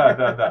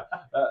 Да.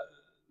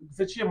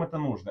 Зачем это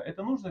нужно?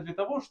 Это нужно для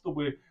того,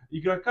 чтобы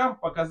игрокам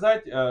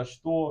показать,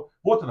 что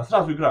вот она,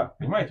 сразу игра,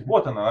 понимаете,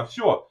 вот она,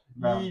 все.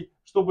 Да. И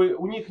чтобы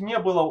у них не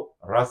было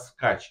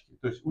раскачки.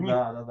 То есть у них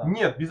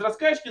нет, без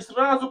раскачки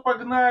сразу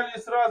погнали,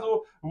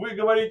 сразу вы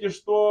говорите,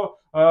 что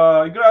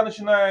игра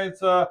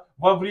начинается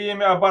во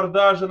время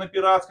абордажа на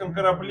пиратском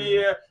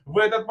корабле. В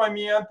этот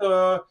момент,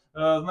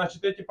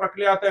 значит, эти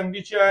проклятые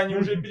англичане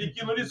уже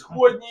перекинули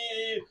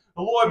сходни и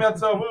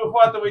ломятся, вы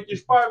выхватываете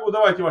шпагу,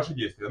 давайте ваши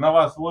действия. На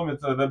вас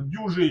ломится этот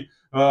дюжий,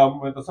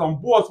 это сам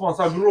боцман с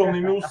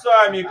огромными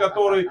усами,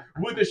 который,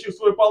 вытащив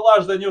свой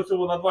палаш, занес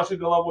его над вашей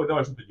головой.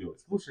 Давай что-то делать.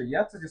 Слушай,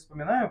 я, кстати,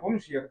 вспоминаю,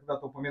 помнишь, я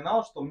когда-то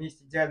упоминал, что у меня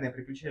есть идеальное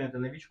приключение для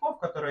новичков,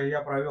 которое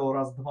я провел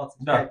раз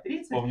Да,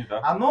 25-30. помню, да.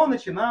 Оно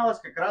начиналось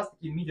как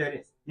раз-таки в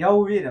медиаресте. Я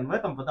уверен в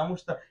этом, потому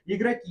что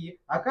игроки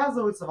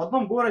оказываются в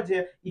одном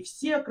городе, и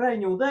все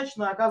крайне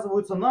удачно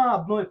оказываются на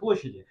одной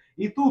площади.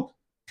 И тут,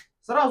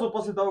 сразу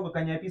после того, как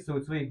они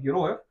описывают своих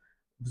героев,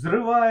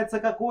 взрывается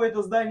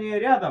какое-то здание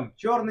рядом,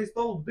 черный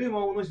столб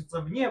дыма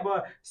уносится в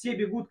небо, все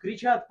бегут,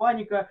 кричат,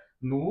 паника.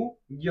 Ну,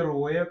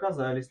 герои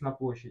оказались на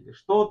площади.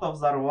 Что-то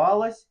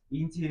взорвалось,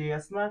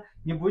 интересно.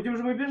 Не будем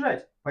же мы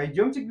бежать.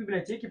 Пойдемте к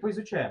библиотеке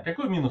поизучаем.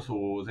 Какой минус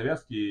у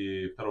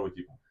завязки второго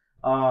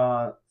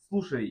типа?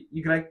 Слушай,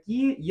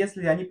 игроки,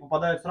 если они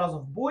попадают сразу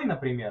в бой,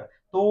 например,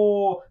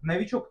 то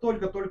новичок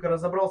только-только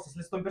разобрался с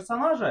листом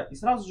персонажа и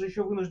сразу же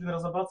еще вынужден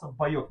разобраться в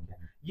боевке.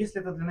 Если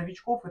это для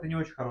новичков, это не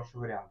очень хороший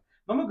вариант.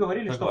 Но мы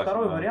говорили, Согласен, что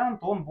второй да. вариант,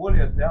 он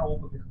более для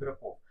опытных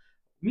игроков.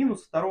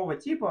 Минус второго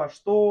типа,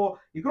 что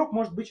игрок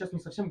может быть сейчас не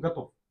совсем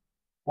готов.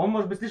 Он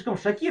может быть слишком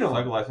шокирован.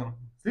 Согласен.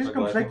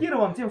 Слишком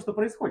шокирован тем, что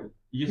происходит.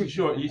 Есть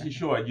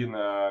еще один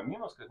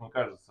минус, как мне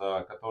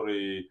кажется,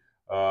 который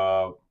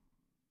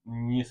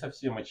не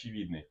совсем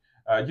очевидный.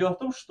 Дело в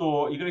том,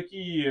 что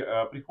игроки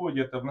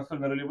приходят в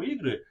настольно-ролевые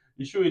игры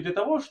еще и для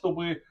того,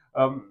 чтобы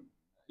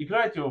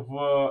играть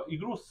в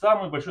игру с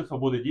самой большой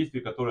свободой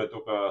действий, которая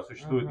только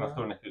существует в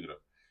настольных играх.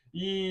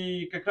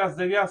 И как раз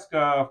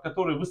завязка, в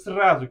которой вы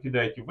сразу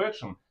кидаете в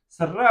экшен,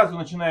 сразу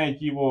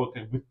начинаете его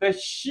как бы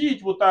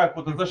тащить вот так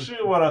вот за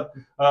шиворот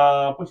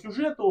по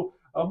сюжету,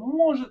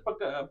 может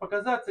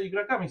показаться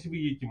игрокам, если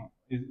вы этим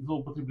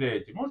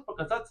злоупотребляете, может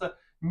показаться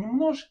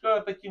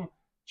немножко таким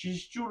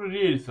чересчур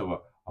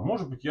рельсово. А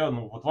может быть, я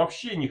вот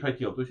вообще не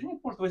хотел. То есть у них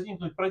может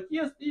возникнуть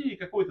протест и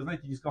какой-то,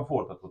 знаете,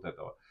 дискомфорт от вот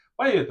этого.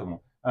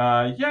 Поэтому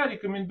я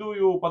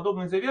рекомендую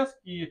подобные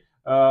завязки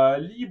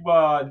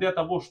либо для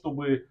того,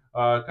 чтобы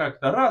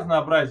как-то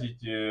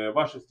разнообразить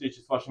ваши встречи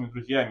с вашими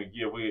друзьями,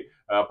 где вы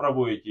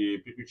проводите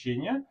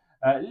приключения,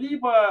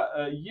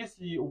 либо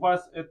если у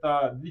вас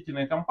это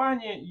длительная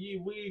кампания и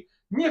вы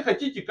не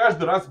хотите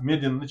каждый раз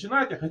медленно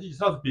начинать, а хотите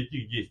сразу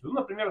перейти к действию. Ну,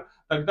 например,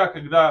 тогда,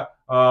 когда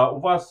у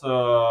вас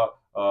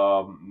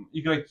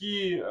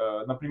игроки,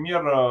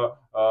 например,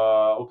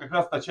 как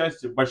раз та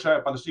часть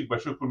большая, подошли к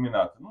большой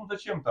кульминации. Ну,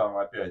 зачем там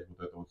опять вот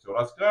это вот все,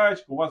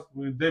 раскачка, у вас,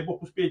 дай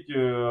бог, успеть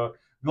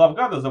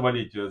главгада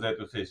завалить за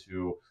эту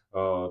сессию,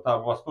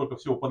 там у вас столько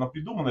всего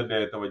понапридумано для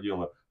этого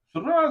дела,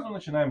 сразу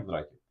начинаем с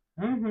драки.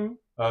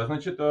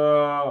 Значит,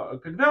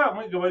 когда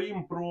мы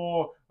говорим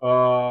про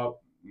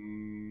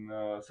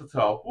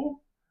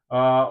социалку,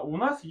 у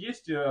нас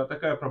есть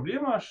такая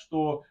проблема,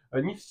 что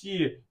не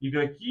все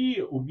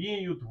игроки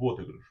умеют в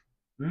отыгрыш.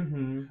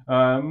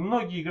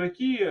 Многие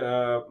игроки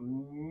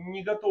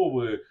не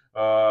готовы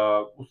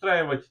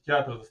устраивать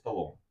театр за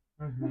столом.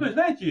 Ну, то есть,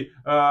 знаете,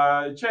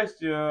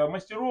 часть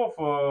мастеров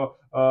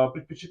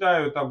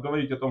предпочитают там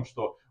говорить о том,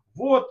 что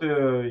вот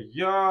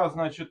я,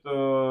 значит,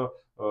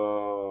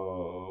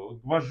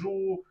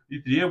 ввожу и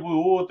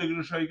требую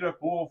отыгрыша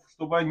игроков,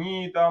 чтобы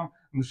они там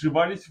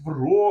вживались в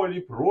роли,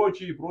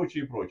 прочее,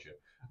 прочее, прочее.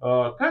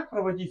 Как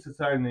проводить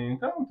социальные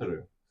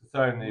энкаунтеры,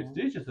 социальные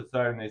встречи,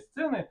 социальные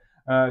сцены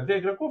для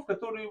игроков,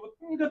 которые вот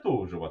не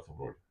готовы вживаться в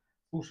роль?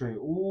 Слушай,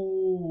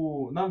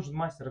 у Dungeon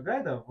Master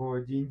гайда в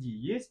D&D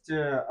есть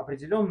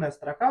определенная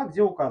строка,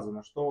 где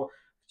указано, что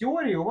в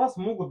теории у вас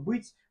могут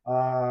быть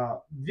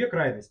две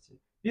крайности.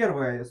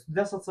 Первое,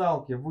 для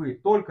социалки вы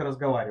только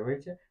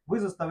разговариваете, вы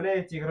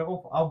заставляете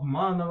игроков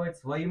обманывать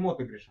своим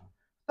отыгрышем.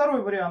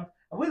 Второй вариант,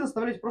 вы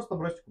заставляете просто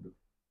бросить кубик.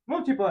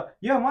 Ну, типа,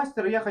 я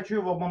мастер, я хочу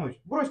его обмануть.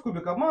 Брось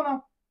кубик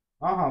обмана,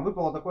 ага,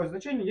 выпало такое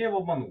значение, я его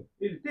обманул.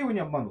 Или ты его не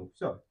обманул,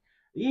 все.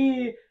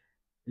 И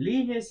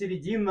линия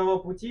серединного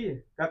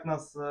пути, как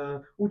нас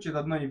учит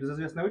одно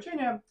небезызвестное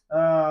учение,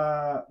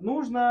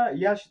 нужно,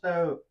 я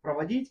считаю,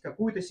 проводить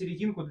какую-то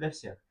серединку для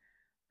всех.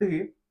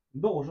 Ты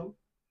должен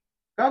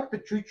как-то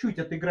чуть-чуть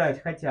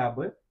отыграть хотя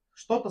бы,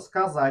 что-то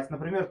сказать.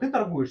 Например, ты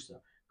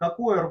торгуешься.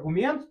 Какой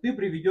аргумент ты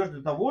приведешь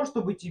для того,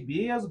 чтобы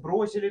тебе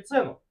сбросили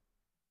цену?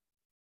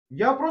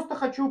 Я просто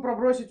хочу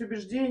пробросить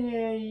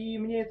убеждение, и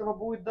мне этого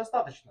будет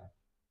достаточно.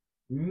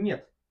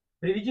 Нет.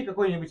 Приведи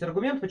какой-нибудь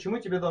аргумент, почему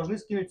тебе должны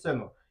скинуть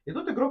цену. И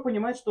тут игрок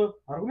понимает, что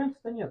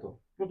аргументов-то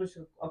нету. Ну, то есть,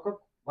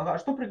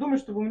 что придумать,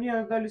 чтобы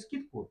мне дали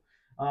скидку?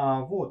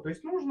 Вот, то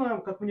есть нужно,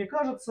 как мне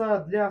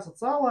кажется, для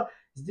социала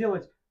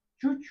сделать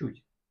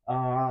чуть-чуть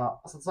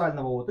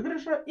социального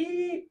отыгрыша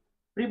и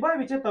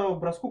прибавить это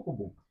броску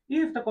кубу.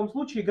 И в таком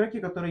случае игроки,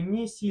 которые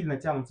не сильно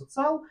тянут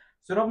социал,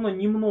 все равно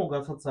немного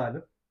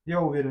отсоциалят.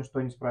 Я уверен, что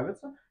они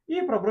справятся.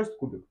 И пробросят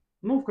кубик.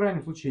 Ну, в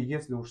крайнем случае,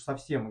 если уж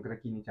совсем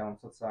игроки не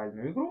тянут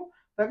социальную игру,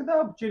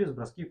 тогда через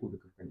броски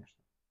кубиков, конечно.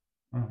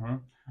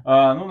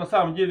 Ну, на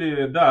самом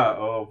деле, да,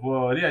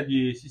 в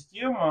ряде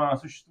систем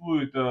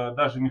существуют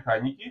даже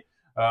механики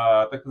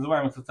так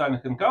называемых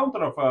социальных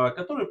энкаунтеров,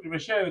 которые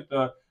превращают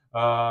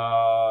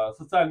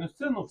социальную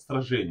сцену в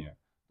сражение.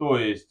 То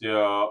есть,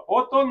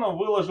 вот он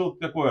выложил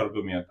такой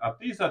аргумент, а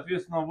ты,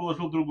 соответственно,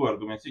 выложил другой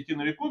аргумент. Все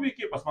кинули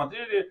кубики,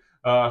 посмотрели,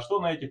 что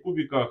на этих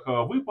кубиках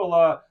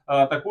выпало.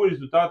 Такой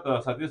результат,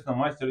 соответственно,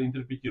 мастер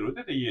интерпретирует.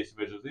 Это есть в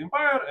Age of the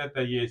Empire,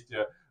 это есть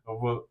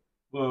в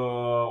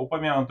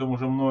упомянутом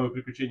уже мною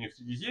приключениях в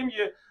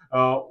Средиземье.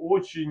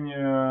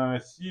 Очень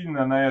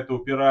сильно на это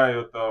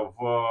упирают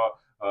в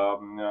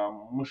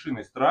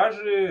мышиной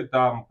стражи,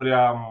 там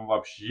прям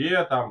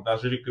вообще, там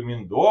даже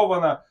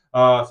рекомендовано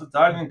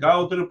социальные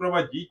энкаунтеры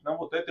проводить на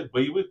вот этих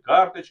боевых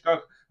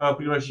карточках,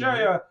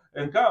 превращая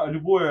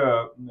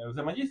любое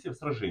взаимодействие в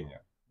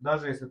сражение.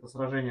 Даже если это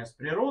сражение с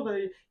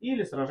природой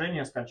или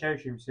сражение с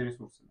кончающимися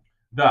ресурсами.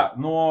 Да,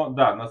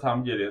 на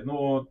самом деле,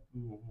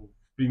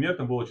 пример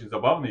там был очень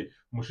забавный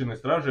в мышиной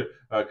страже,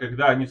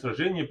 когда они в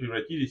сражении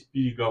превратились в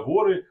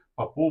переговоры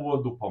по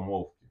поводу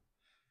помолвки.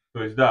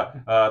 То есть,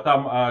 да,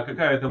 там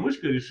какая-то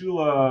мышка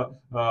решила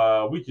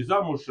выйти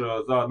замуж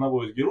за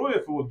одного из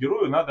героев, и вот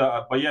герою надо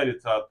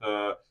отбояриться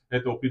от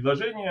этого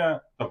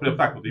предложения, там прям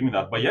так вот именно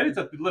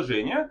отбояриться от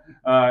предложения,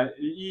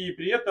 и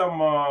при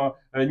этом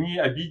не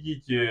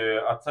обидеть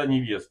отца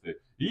невесты.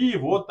 И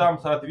вот там,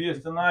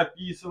 соответственно,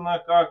 описано,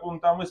 как он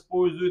там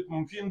использует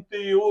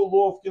финты,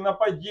 уловки,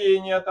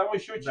 нападения, там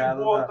еще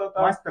чего-то.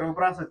 Там. Мастер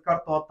выбрасывает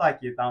карту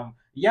атаки, там,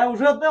 я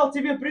уже отдал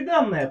тебе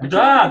приданное, почему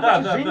да,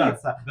 ты хочешь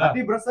жениться? Да. А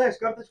ты бросаешь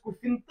карточку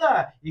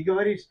финта и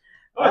говоришь...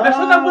 Ой, да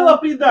что там было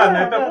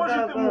приданное, это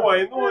боже ты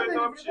мой, это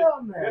вообще,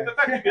 это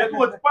так тебе, это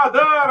вот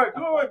подарок,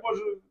 ой,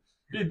 боже,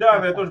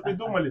 приданное тоже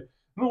придумали.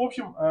 В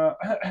общем,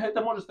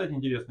 это может стать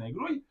интересной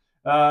игрой,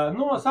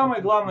 но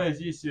самое главное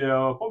здесь,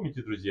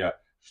 помните, друзья,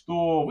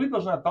 что вы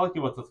должны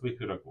отталкиваться от своих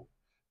игроков.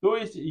 То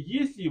есть,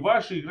 если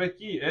ваши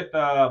игроки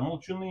это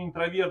молчуны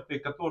интроверты,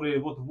 которые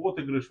вот в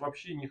отыгрыш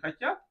вообще не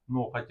хотят,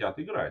 но хотят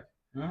играть,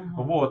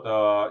 вот,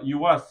 и у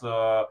вас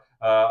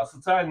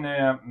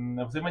социальное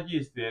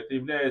взаимодействие это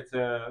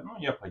является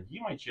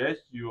необходимой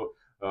частью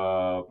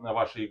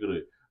вашей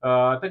игры,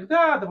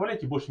 тогда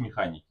добавляйте больше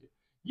механики.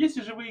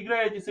 Если же вы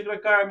играете с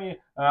игроками,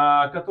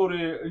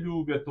 которые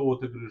любят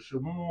отыгрыш,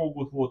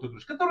 могут в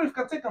отыгрыш, которые в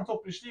конце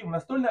концов пришли в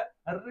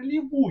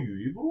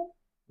настольно-ролевую игру,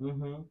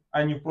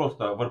 а не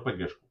просто в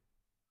РПГшку.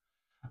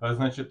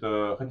 Значит,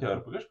 хотя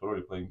РПГшка,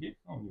 роль-плейинг гейм,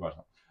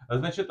 неважно.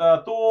 Значит,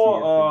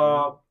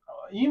 то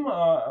им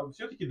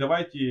все-таки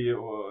давайте,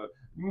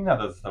 не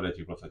надо заставлять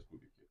их бросать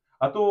кубики.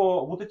 А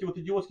то вот эти вот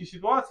идиотские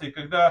ситуации,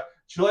 когда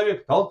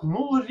человек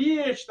толкнул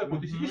речь,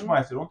 такой, ты сидишь,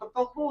 мастер, он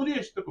толкнул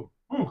речь, такой,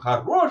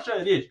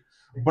 хорошая речь,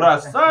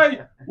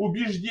 бросай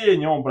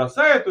убеждение, он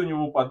бросает, у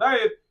него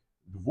выпадает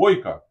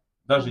двойка,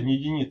 даже не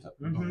единица,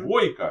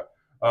 двойка.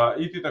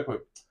 И ты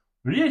такой,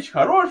 речь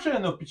хорошая,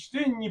 но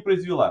впечатление не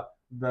произвела.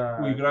 Да,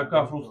 у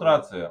игрока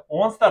фрустрация.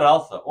 Он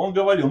старался, он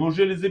говорил,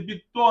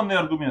 железобетонные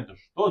аргументы.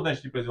 Что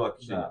значит не произвела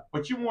впечатление? Да.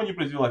 Почему не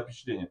произвела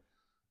впечатление?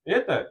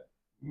 Это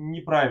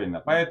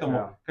неправильно.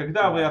 Поэтому,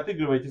 когда вы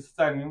отыгрываете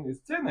социальные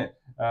сцены,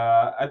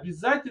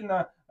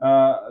 обязательно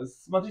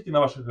смотрите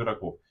на ваших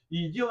игроков.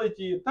 И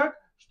делайте так,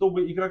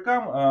 чтобы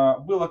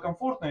игрокам было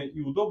комфортно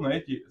и удобно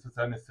эти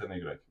социальные сцены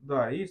играть.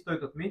 Да, и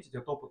стоит отметить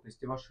от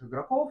опытности ваших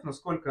игроков,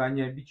 насколько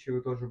они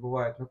обидчивы тоже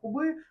бывают на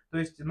кубы. То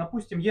есть,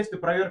 допустим, если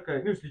проверка,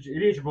 если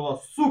речь была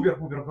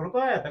супер-пупер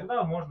крутая,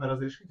 тогда можно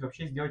разрешить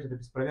вообще сделать это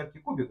без проверки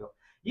кубиков.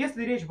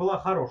 Если речь была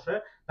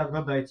хорошая,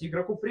 тогда дайте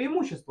игроку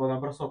преимущество на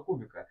бросок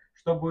кубика,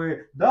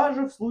 чтобы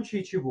даже в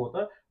случае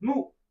чего-то,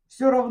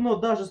 все равно,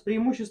 даже с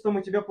преимуществом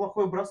у тебя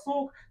плохой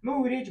бросок,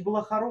 речь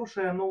была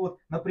хорошая, но вот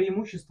на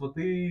преимущество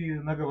ты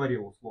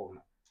наговорил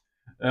условно.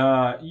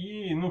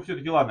 И,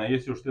 все-таки ладно,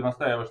 если уж ты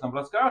настаиваешь на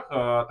бросках,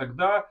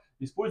 тогда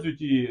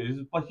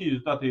используйте плохие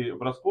результаты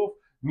бросков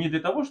не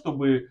для того,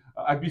 чтобы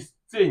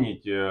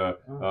обесценить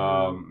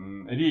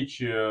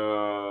речь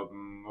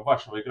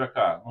вашего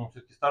игрока. Он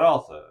все-таки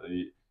старался.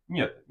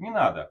 Нет, не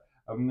надо.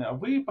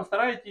 Вы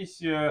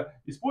постараетесь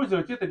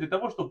использовать это для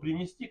того, чтобы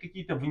принести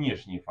какие-то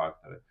внешние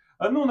факторы.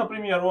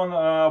 Например,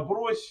 он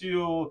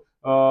бросил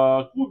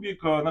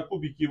кубик, на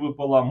кубике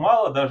выпало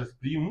мало, даже с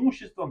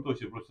преимуществом, то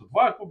есть бросил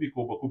 2 кубика,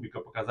 оба кубика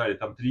показали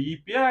там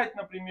 3,5,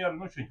 например,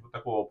 что-нибудь вот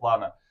такого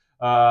плана.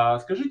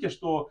 Скажите,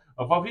 что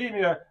во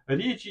время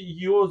речи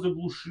ее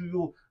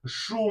заглушил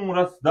шум,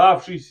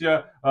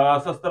 раздавшийся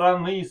со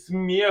стороны,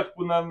 смех,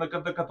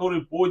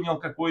 который поднял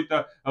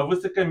какой-то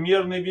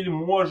высокомерный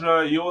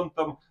вельможа, и он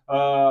там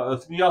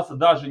смеялся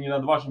даже не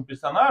над вашим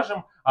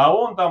персонажем, а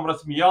он там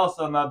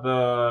рассмеялся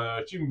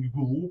над чем-нибудь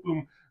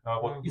глупым.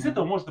 Вот. Из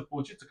этого может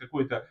получиться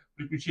какое-то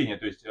приключение.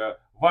 То есть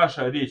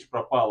ваша речь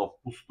пропала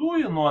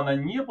впустую, но она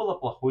не была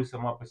плохой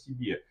сама по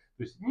себе.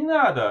 То есть не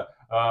надо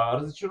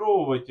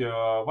разочаровывать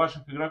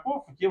ваших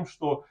игроков тем,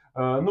 что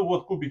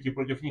кубики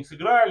против них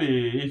сыграли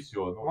и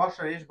все.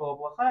 Ваша речь была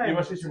плохая, и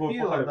ваша речь была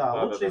плохая.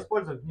 Да, лучше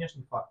использовать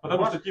внешний фактор.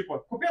 Потому что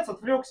купец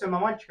отвлекся на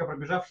мальчика,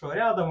 пробежавшего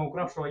рядом и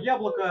укравшего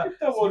яблоко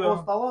с его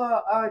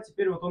стола, а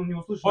теперь вот он не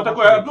услышал. Вот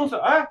такой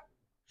обнулся,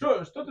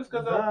 Что ты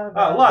сказал?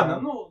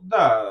 Ладно,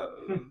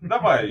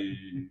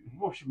 давай.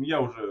 В общем,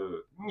 я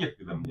уже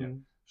некогда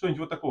мне. Что-нибудь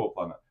вот такого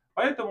плана.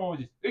 Поэтому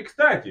здесь... И,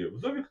 кстати, в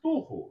Зове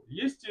Ктулху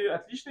есть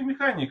отличная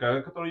механика,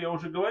 о которой я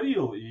уже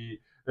говорил.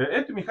 И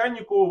эту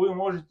механику вы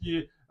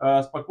можете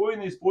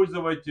спокойно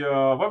использовать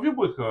во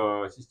любых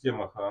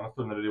системах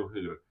настольно-ролевых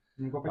игр.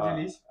 Ну-ка,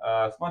 поделись.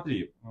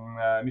 Смотри,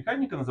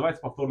 механика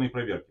называется повторные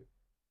проверки.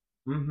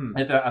 Мгм.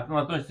 Это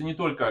относится не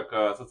только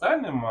к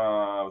социальным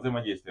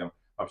взаимодействиям,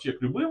 вообще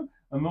к любым,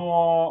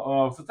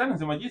 но в социальных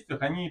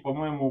взаимодействиях они,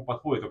 по-моему,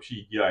 подходят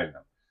вообще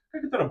идеально.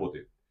 Как это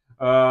работает?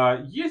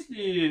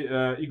 Если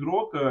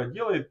игрок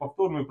делает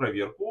повторную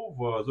проверку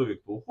в Зове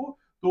Ктулху,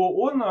 то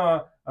он,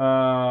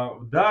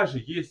 даже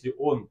если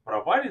он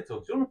провалится,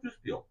 он все равно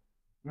преуспел.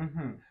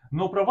 Мгм.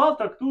 Но провал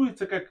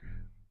трактуется как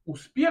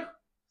успех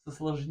с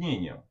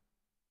осложнением.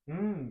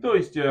 То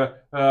есть,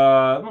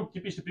 ну,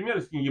 типичный пример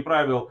из книги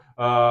правил.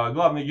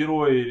 Главный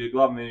герой или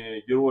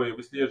главные герои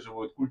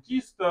выслеживают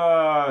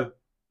культиста,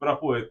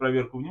 проходят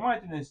проверку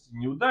внимательности,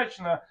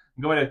 неудачно,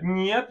 говорят,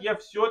 нет, я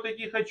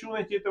все-таки хочу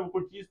найти этого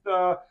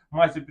культиста.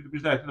 Мастер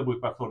предупреждает, это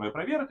будет повторная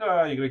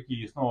проверка,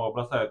 игроки снова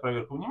бросают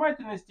проверку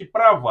внимательности,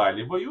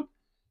 проваливают.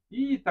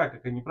 И так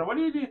как они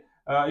провалили,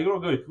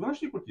 игрок говорит, вы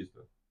нашли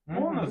культиста?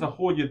 Он Мгм.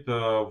 заходит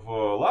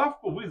в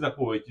лавку, вы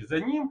заходите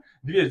за ним,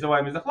 дверь за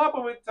вами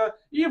захлапывается,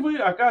 и вы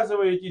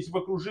оказываетесь в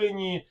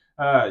окружении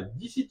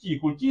 10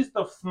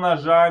 культистов с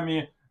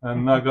ножами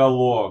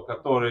наголо,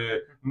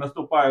 которые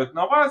наступают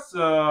на вас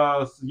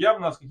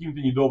явно с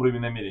какими-то недобрыми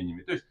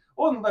намерениями. То есть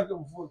он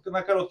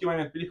на короткий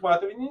момент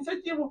перехватывает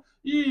инициативу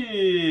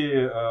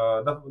и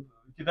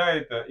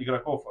кидает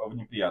игроков в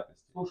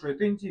неприятности. Слушай,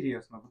 это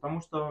интересно,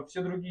 потому что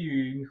все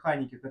другие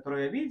механики,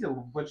 которые я видел,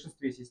 в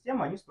большинстве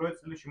систем, они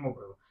строятся следующим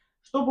образом.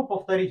 Чтобы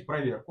повторить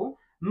проверку,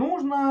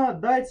 нужно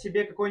дать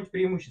себе какое-нибудь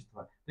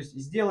преимущество. То есть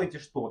сделайте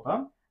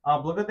что-то,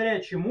 благодаря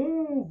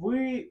чему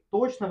вы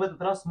точно в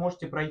этот раз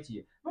сможете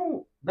пройти.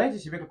 Ну, дайте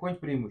себе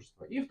какое-нибудь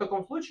преимущество. И в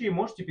таком случае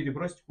можете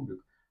перебросить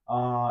кубик.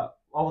 А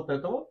вот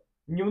это вот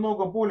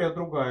немного более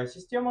другая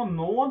система,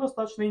 но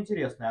достаточно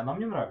интересная. Она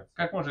мне нравится.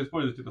 Как можно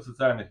использовать это в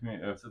социальных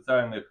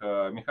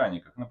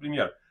механиках?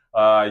 Например,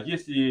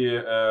 если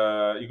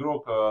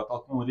игрок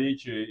толкнул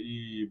речь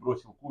и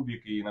бросил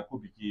кубик, и на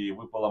кубике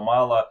выпало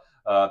мало,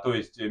 то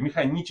есть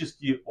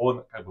механически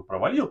он как бы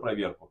провалил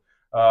проверку,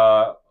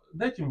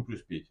 дайте ему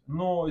преуспеть,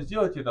 но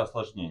сделайте это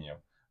осложнением.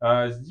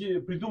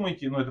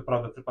 Придумайте, ну это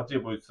правда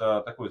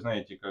потребуется такой,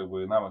 знаете, как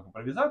бы навык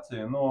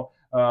импровизации, но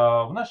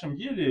в нашем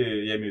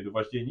деле, я имею в виду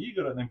вождение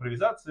игр,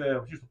 импровизация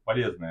вообще что-то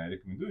полезное,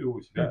 рекомендую его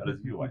у себя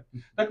развивать.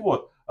 Так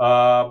вот,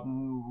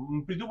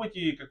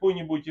 придумайте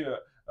какую-нибудь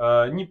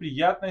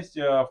неприятность,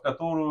 в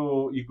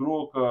которую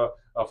игрок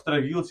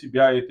втравил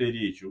себя этой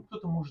речью.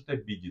 Кто-то может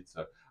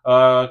обидеться,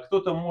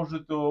 кто-то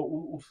может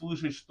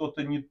услышать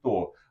что-то не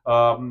то.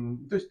 То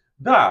есть,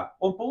 да,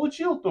 он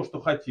получил то,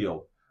 что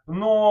хотел,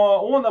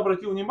 но он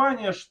обратил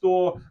внимание,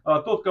 что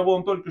тот, кого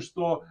он только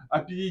что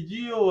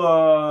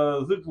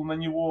опередил, зыркнул на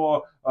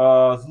него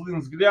злым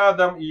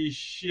взглядом и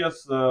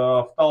исчез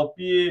в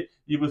толпе,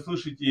 и вы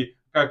слышите,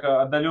 как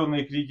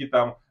отдаленные крики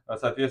там,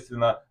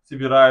 соответственно,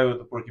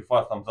 собирают против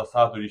вас там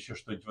засаду или еще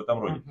что-нибудь в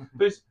этом роде.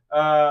 То есть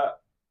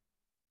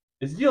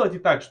сделайте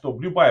так,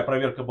 чтобы любая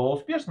проверка была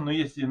успешна, но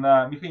если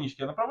на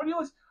механически она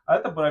провалилась, а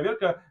эта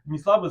проверка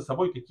несла бы с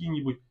собой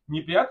какие-нибудь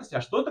неприятности.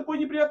 А что такое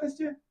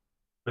неприятности?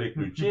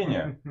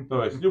 Приключения.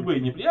 То есть любые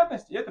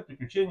неприятности это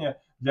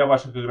приключения для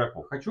ваших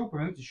игроков. Хочу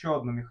упомянуть еще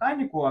одну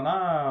механику.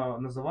 Она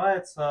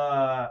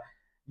называется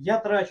 «Я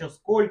трачу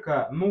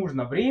сколько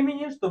нужно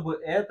времени, чтобы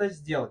это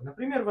сделать».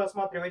 Например, вы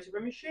осматриваете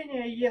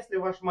помещение, если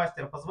ваш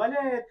мастер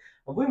позволяет,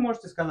 вы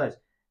можете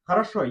сказать: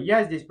 хорошо,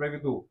 я здесь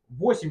проведу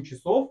 8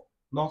 часов,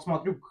 но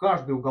осмотрю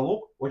каждый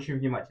уголок очень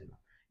внимательно.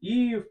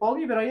 И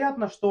вполне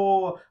вероятно,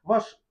 что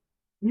ваш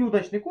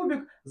неудачный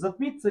кубик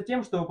затмится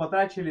тем, что вы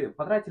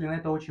потратили на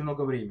это очень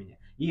много времени.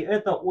 И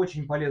это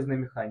очень полезная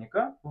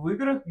механика в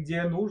играх,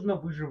 где нужно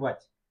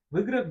выживать. В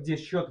играх, где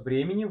счет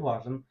времени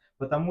важен.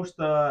 Потому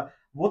что,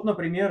 вот,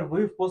 например,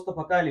 вы в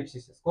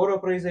постапокалипсисе. Скоро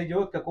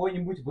произойдет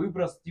какой-нибудь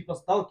выброс типа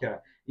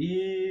сталкера.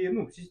 И,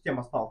 ну,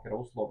 система сталкера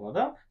условно,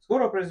 да?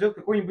 Скоро произойдет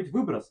какой-нибудь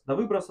выброс. До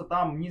выброса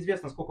там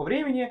неизвестно сколько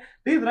времени.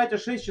 Ты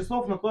тратишь 6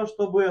 часов на то,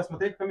 чтобы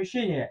осмотреть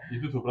помещение.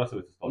 И тут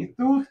выбрасывается сталкер.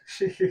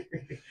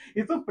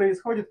 И тут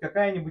происходит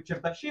какая-нибудь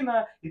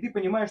чертовщина, и ты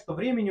понимаешь, что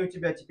времени у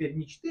тебя теперь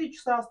не 4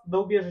 часа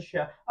до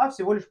убежища, а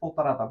всего лишь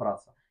 1,5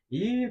 добраться.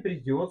 И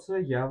придется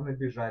явно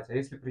бежать. А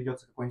если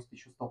придется какое-нибудь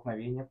еще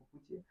столкновение по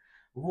пути?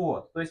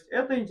 Вот. То есть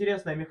это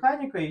интересная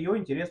механика, ее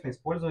интересно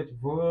использовать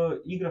в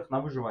играх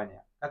на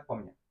выживание, как по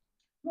мне.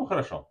 Ну,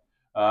 хорошо.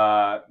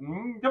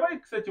 Давай,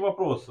 кстати,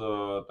 вопрос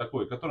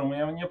такой, который мы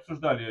не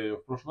обсуждали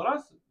в прошлый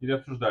раз, или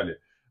обсуждали,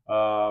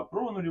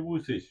 про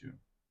нулевую сессию.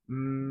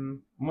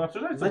 Мы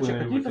обсуждали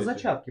Какие-то сессию?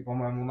 зачатки,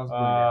 по-моему, у нас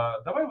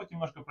были. Давай вот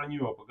немножко про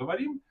нее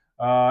поговорим.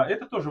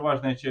 Это тоже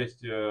важная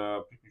часть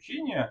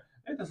приключения,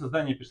 это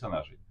создание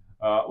персонажей.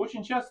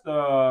 Очень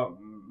часто,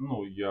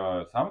 ну,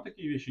 я сам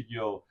такие вещи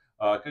делал,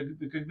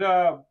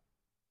 когда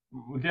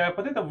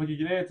под это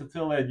выделяется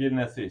целая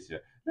отдельная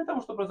сессия. Для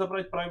того, чтобы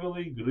разобрать правила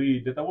игры,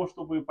 для того,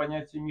 чтобы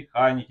понять все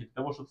механики, для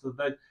того, чтобы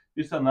создать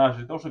персонажей,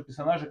 для того, чтобы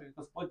персонажи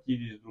как-то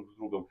сплотились друг с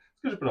другом.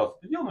 Скажи, пожалуйста,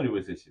 ты делал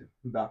нулевые сессии?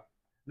 Да.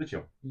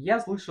 Зачем? Я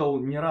слышал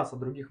не раз от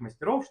других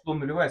мастеров, что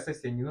нулевая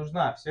сессия не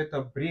нужна. Все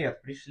это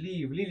бред.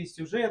 Пришли, влились в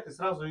сюжет и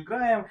сразу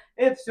играем.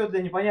 Это все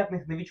для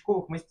непонятных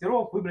новичковых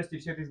мастеров. Выбросьте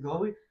все это из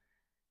головы.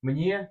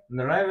 Мне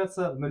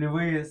нравятся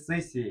нулевые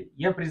сессии.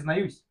 Я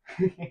признаюсь.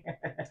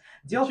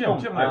 Дело в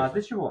том, Чем нравится?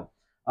 для чего?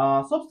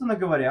 Собственно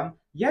говоря,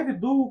 я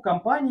веду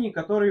компании,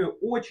 которые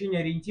очень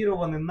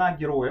ориентированы на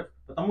героев,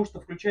 потому что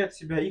включают в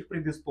себя их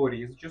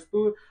предыстории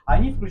зачастую.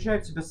 Они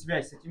включают в себя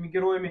связь с этими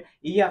героями,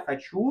 и я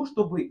хочу,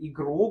 чтобы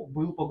игрок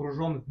был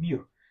погружен в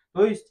мир.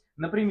 То есть,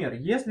 например,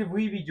 если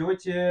вы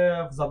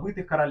ведете в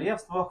забытых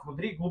королевствах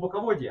внутри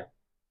глубоководья,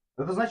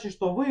 это значит,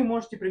 что вы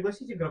можете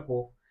пригласить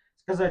игроков,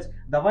 сказать,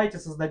 давайте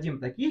создадим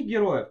таких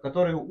героев,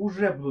 которые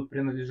уже будут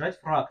принадлежать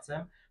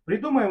фракциям,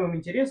 придумаем им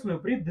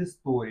интересную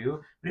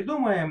предысторию,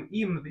 придумаем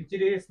им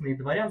интересный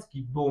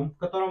дворянский дом, в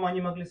котором они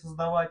могли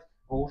создавать,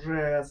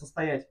 уже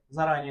состоять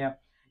заранее.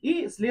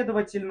 И,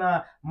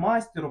 следовательно,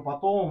 мастеру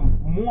потом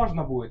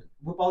можно будет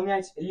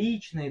выполнять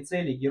личные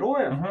цели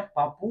героев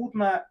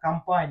попутно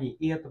компании,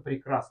 и это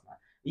прекрасно.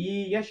 И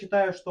я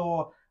считаю,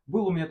 что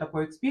был у меня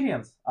такой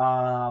экспириенс.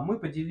 Мы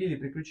поделили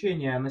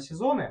приключения на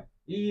сезоны.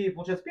 И,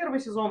 получается, первый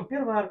сезон,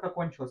 первая арка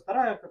кончилась,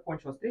 вторая арка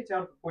кончилась, третья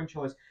арка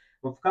кончилась.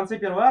 Вот в конце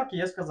первой арки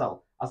я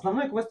сказал,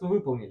 основной квест вы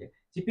выполнили.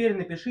 Теперь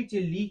напишите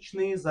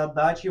личные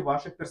задачи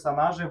ваших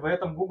персонажей в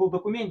этом Google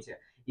документе.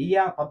 И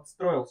я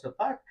подстроил все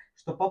так,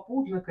 что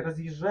попутно,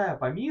 разъезжая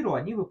по миру,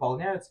 они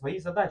выполняют свои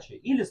задачи.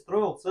 Или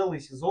строил целые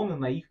сезоны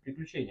на их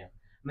приключениях,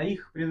 на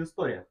их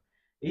предысториях.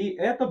 И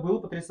это было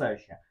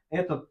потрясающе.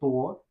 Это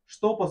то,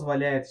 что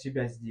позволяет в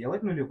себя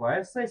сделать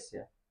нулевая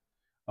сессия.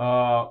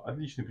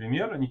 Отличный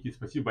пример, Никит,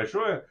 спасибо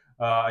большое.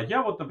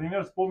 Я вот,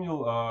 например,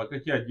 вспомнил,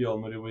 как я делал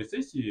нулевые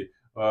сессии.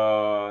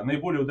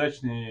 Наиболее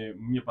удачные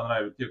мне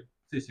понравились, те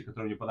сессии,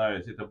 которые мне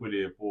понравились, это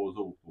были по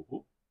Зову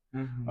Ктулху.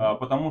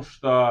 Потому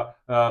что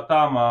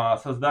там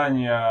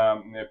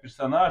создание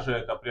персонажа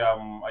это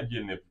прям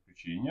отдельное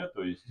приключение.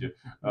 То есть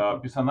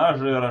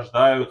персонажи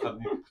рождаются,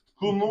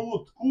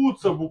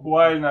 ткутся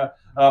буквально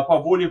по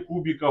воле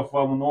кубиков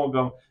во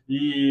многом.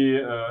 И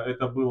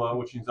это было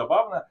очень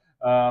забавно.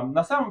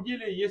 На самом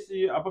деле,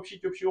 если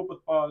обобщить общий опыт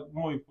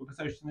мой,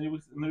 касающийся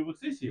нулевых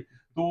сессий,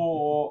 то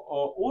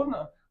он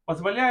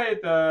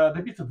позволяет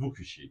добиться двух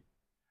вещей.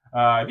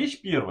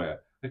 Вещь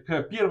первая.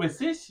 К первой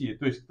сессии,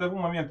 то есть к тому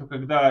моменту,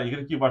 когда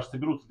игроки ваши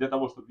соберутся для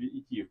того, чтобы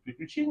идти в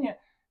приключения,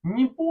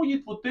 не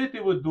будет вот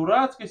этой вот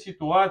дурацкой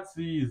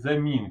ситуации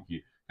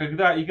заминки.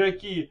 Когда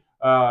игроки,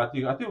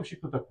 ты вообще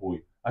кто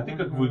такой? А ты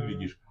как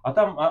выглядишь?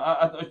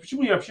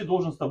 Почему я вообще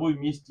должен с тобой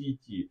вместе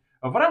идти?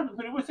 В рамках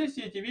нулевой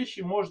сессии эти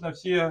вещи можно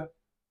все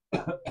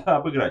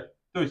обыграть.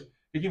 То есть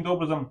каким-то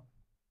образом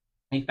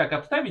их так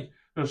обставить,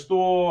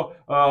 что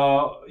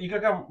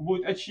игрокам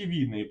будет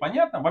очевидно и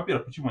понятно,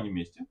 во-первых, почему они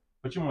вместе,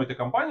 почему эта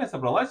компания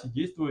собралась и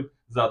действует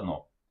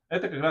заодно.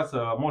 Это как раз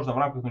можно в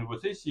рамках нулевой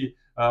сессии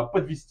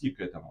подвести к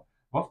этому.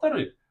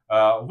 Во-вторых,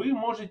 вы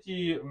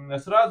можете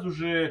сразу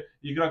же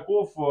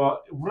игроков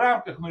в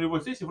рамках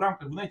нулевой сессии, в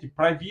рамках, знаете,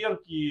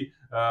 проверки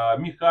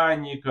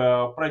механик,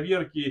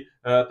 проверки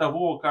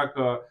того, как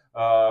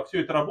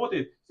все это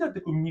работает, сделать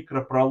такой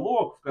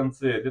микропролог в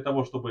конце для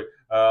того, чтобы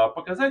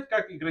показать,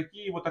 как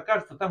игроки вот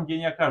окажутся там, где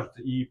они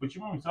окажутся, и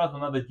почему им сразу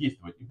надо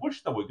действовать. И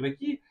больше того,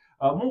 игроки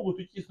могут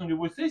уйти с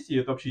нулевой сессии,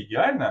 это вообще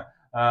идеально,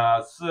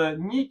 с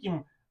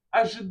неким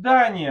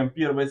ожиданием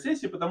первой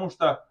сессии, потому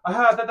что,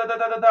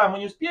 да, мы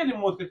не успели,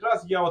 вот как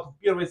раз я вот в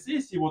первой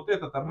сессии вот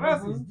этот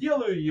раз и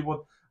сделаю, и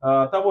вот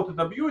того-то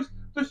добьюсь.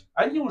 То есть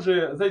они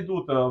уже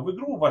зайдут в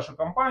игру, в вашу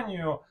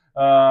компанию,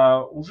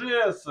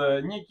 уже с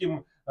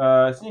неким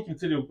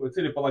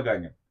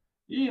целеполаганием.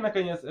 И,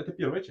 наконец, это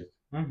первая часть.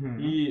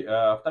 И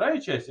вторая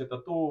часть, это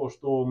то,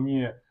 что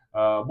мне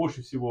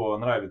больше всего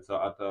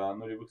нравится от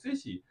нулевых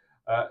сессий,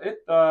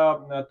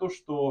 это то,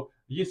 что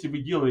если вы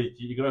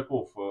делаете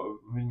игроков,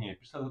 вернее,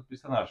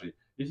 персонажей,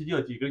 если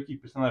делаете игроки,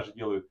 персонажи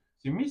делают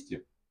все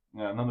вместе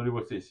на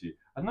нулевой сессии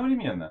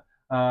одновременно,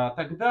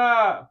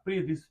 тогда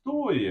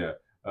предыстория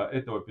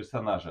этого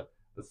персонажа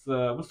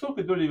с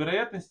высокой долей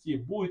вероятности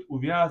будет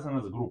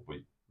увязана с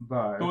группой.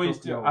 Да, То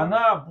есть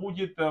она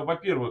будет,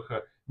 во-первых,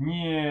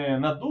 не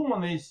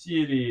надуманной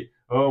серии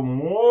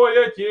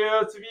 «Мой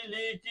отец,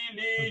 великий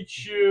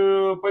лич,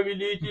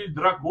 повелитель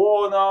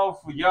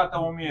драконов, я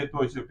там умею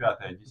то, все,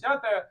 пятое,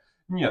 десятое».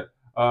 Нет,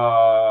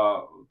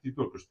 ты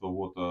только что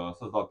вот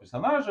создал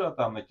персонажа,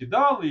 там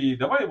накидал, и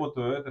давай вот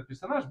этот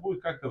персонаж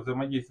будет как-то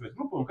взаимодействовать с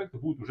группой, он как-то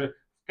будет уже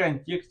в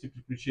контексте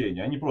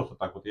приключения, а не просто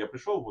так вот я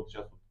пришел, вот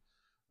сейчас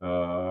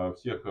вот,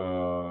 всех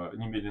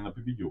немедленно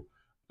победю.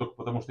 Только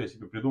потому, что я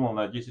себе придумал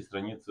на 10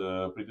 страниц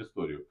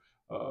предысторию.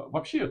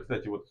 Вообще,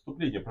 кстати, вот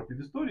вступление про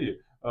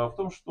предыстории в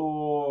том,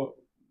 что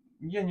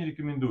я не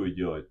рекомендую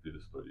делать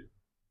предыстории.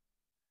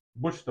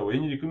 Больше того, я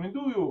не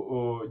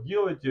рекомендую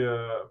делать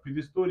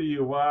предыстории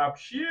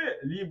вообще,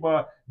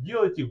 либо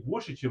делать их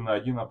больше, чем на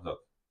один абзац.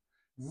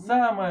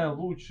 Самая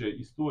лучшая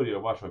история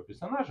вашего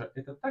персонажа —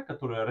 это та,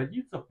 которая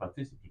родится в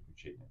процессе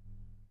приключения.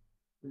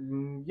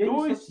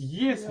 То есть,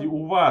 если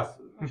у вас,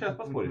 сейчас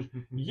поспоришь,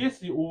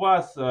 если у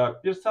вас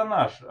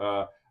персонаж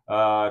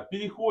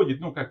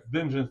переходит, как в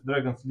Dungeons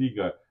Dragons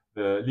Лига,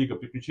 Лига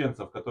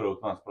приключенцев, которая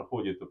вот у нас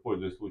проходит,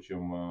 пользуясь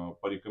случаем,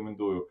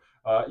 порекомендую,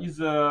 из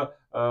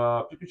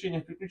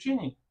приключения в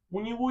приключений, у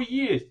него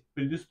есть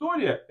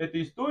предыстория,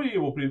 это история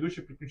его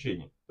предыдущих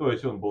приключений. То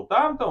есть он был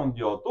там-то, он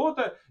делал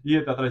то-то, и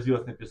это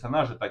отразилось на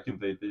персонаже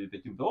таким-то и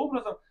таким-то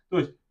образом. То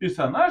есть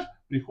персонаж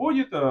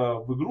приходит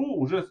в игру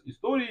уже с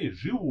историей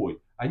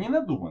живой, а не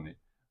надуманной.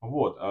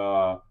 Вот.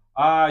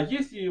 А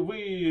если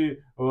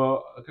вы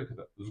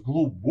с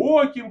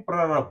глубоким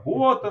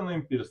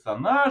проработанным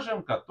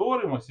персонажем,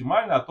 который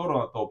максимально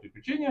оторван от того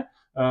приключения,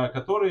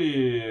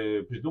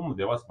 который придумал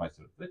для вас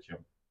мастер. Зачем?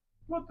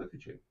 Вот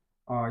отвечай.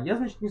 Я,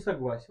 значит, не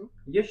согласен.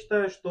 Я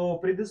считаю, что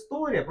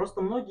предыстория,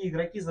 просто многие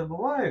игроки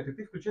забывают, и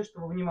ты включаешь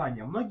это во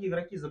внимание. Многие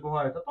игроки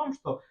забывают о том,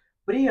 что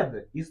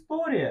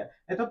предыстория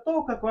 — это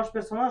то, как ваш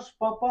персонаж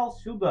попал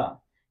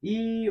сюда.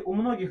 И у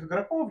многих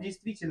игроков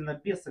действительно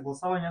без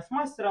согласования с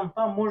мастером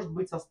там может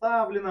быть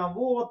составлено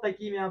вот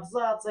такими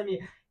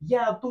абзацами.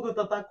 Я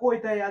оттуда-то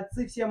такой-то, и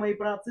отцы все мои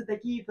праотцы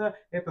такие-то.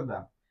 Это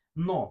да.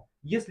 Но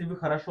если вы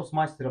хорошо с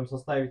мастером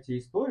составите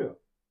историю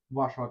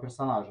вашего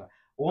персонажа,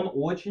 он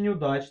очень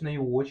удачно и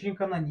очень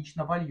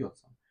канонично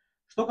вольется.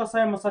 Что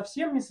касаемо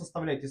совсем не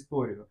составлять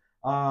историю,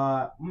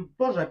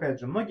 тоже, опять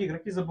же, многие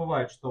игроки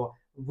забывают, что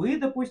вы,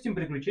 допустим,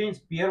 приключенец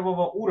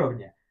первого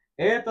уровня.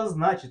 Это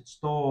значит,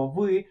 что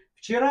вы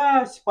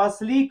вчера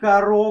спасли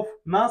коров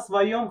на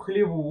своем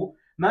хлеву,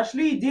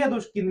 нашли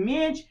дедушкин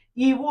меч,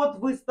 и вот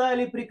вы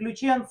стали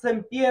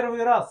приключенцем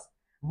первый раз.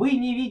 Вы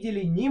не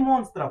видели ни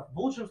монстров, в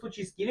лучшем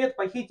случае скелет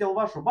похитил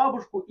вашу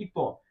бабушку, и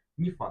то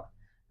не факт.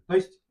 То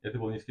есть... Это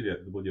был не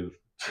скелет, это был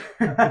дедушка.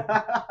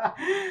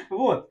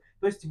 Вот.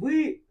 То есть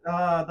вы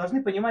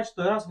должны понимать,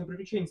 что раз вы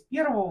приключенец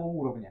первого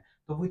уровня,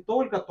 то вы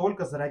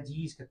только-только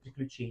зародились как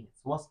приключенец.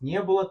 У вас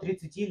не было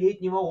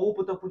 30-летнего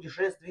опыта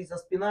путешествий за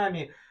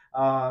спинами.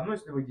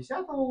 Если вы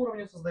 10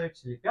 уровня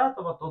создаете или 5,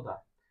 то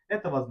да,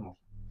 это возможно.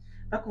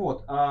 Так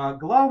вот,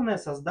 главное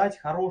создать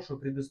хорошую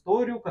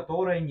предысторию,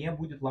 которая не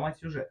будет ломать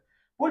сюжет.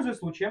 Пользуясь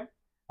случаем,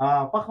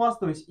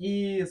 похвастаюсь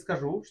и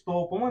скажу,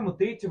 что, по-моему,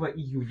 3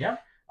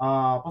 июня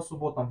по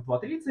субботам в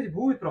 2:30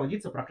 будет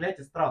проводиться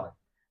проклятие страны.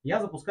 Я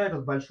запускаю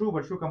эту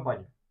большую-большую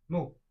кампанию.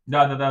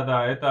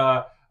 Да.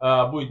 Это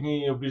будет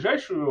не в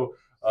ближайшую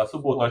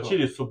субботу, а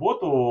через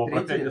субботу. 3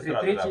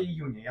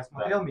 июня. Я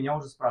смотрел, меня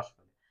уже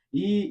спрашивали.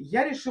 И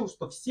я решил,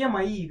 что все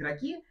мои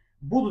игроки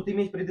будут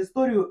иметь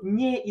предысторию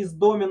не из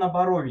Домена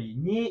Боровии,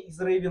 не из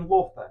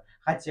Рейвенлофта.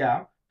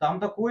 Хотя там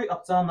такой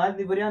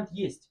опциональный вариант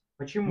есть.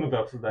 Почему?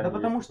 Да,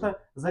 потому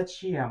что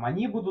зачем?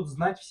 Они будут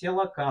знать все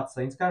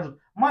локации. Они скажут: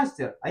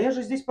 мастер, а я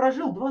же здесь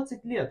прожил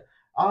 20 лет.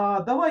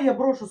 Давай я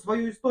брошу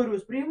свою историю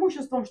с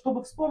преимуществом,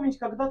 чтобы вспомнить,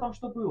 когда там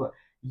что было.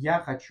 Я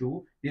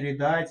хочу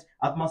передать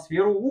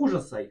атмосферу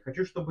ужаса. И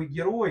хочу, чтобы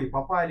герои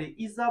попали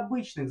из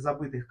обычных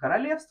забытых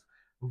королевств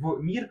в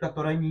мир,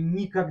 который они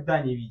никогда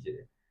не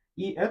видели.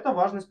 И это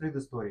важность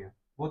предыстории.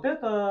 Вот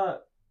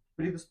эта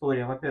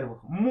предыстория,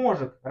 во-первых,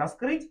 может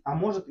раскрыть, а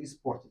может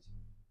испортить.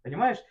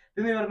 Понимаешь?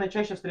 Ты, наверное,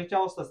 чаще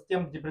встречался с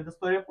тем, где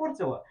предыстория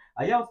портила,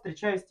 а я вот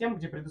встречаюсь с тем,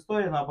 где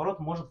предыстория, наоборот,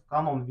 может в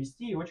канон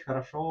ввести и очень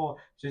хорошо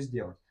все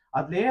сделать.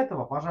 А для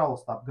этого,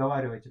 пожалуйста,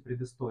 обговаривайте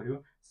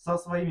предысторию со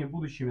своими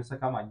будущими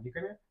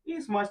сокомандниками и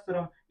с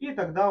мастером, и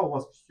тогда у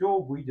вас все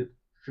выйдет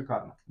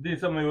шикарно. Да и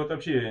со мной вот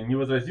вообще не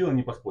возразил и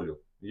не поспорил.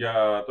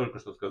 Я только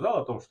что сказал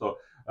о том, что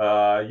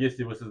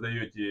если вы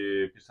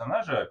создаете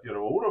персонажа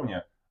первого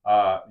уровня,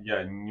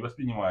 я не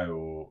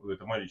воспринимаю,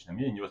 это мое личное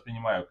мнение, не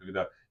воспринимаю,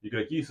 когда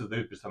игроки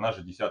создают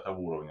персонажа 10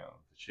 уровня.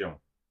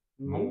 Зачем?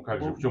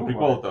 В чем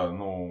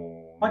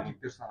прикол-то? Погиб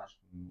персонаж.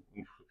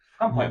 В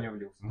компанию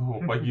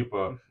влился. Погиб.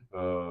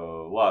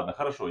 Ладно,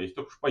 хорошо, если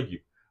только уж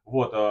погиб.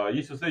 Вот,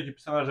 если вы создаете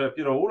персонажа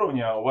первого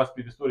уровня, у вас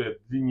предыстория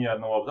длиннее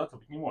одного абзаца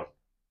быть не может.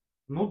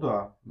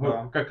 Да.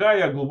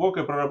 Какая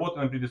глубокая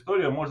проработанная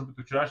предыстория может быть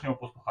у вчерашнего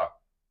пастуха?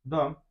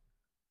 Да.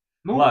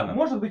 Ладно.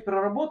 Может быть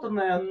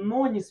проработанная,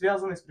 но не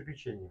связанная с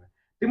приключениями.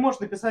 Ты можешь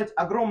написать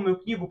огромную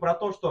книгу про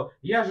то, что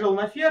я жил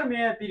на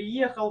ферме,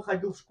 переехал,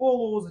 ходил в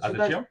школу,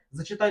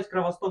 зачитать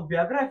Кровосток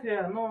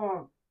биография,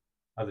 но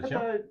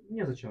зачем? Это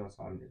незачем на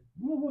самом деле.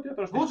 Я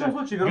тоже в лучшем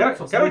случае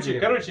вернуться в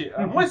Короче,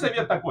 мой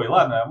совет такой,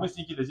 ладно, мы с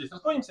Никитой здесь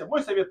расходимся,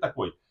 мой совет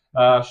такой,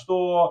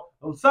 что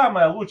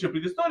самая лучшая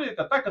предыстория —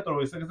 это та,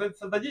 которую вы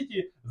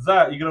создадите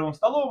за игровым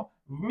столом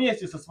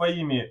вместе со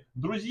своими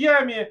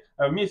друзьями,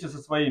 вместе со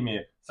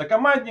своими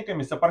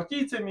сокомандниками,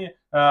 сопартийцами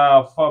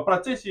в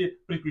процессе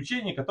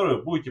приключений, которые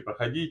вы будете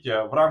проходить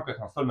в рамках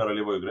настольной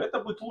ролевой игры. Это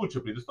будет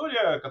лучшая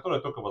предыстория,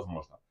 которая только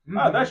возможна.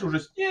 А дальше уже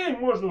с ней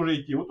можно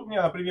уже идти. Вот у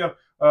меня, например,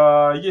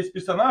 есть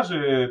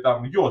персонажи,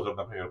 там, Йозер,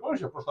 например.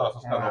 Помнишь, я в прошлый раз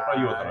рассказывал про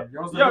Йозера?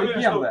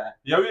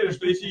 Я уверен,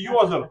 что если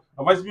Йозер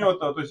возьмет,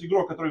 то есть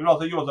игрок, который играл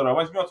за Йозера,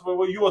 возьмет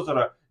своего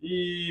Йозера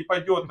и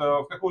пойдет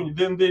в какую-нибудь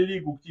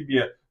ДНД-лигу к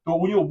тебе, то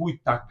у него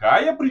будет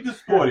такая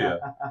предыстория,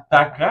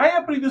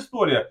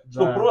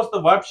 что Да.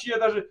 просто вообще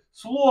даже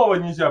слова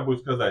нельзя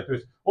будет сказать. То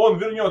есть он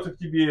вернется к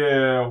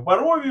тебе в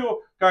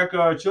Боровию, как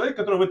человек,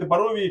 который в этой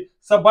Боровии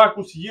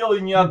собаку съел,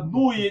 и не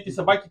одну, и эти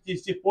собаки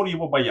с тех пор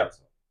его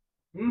боятся.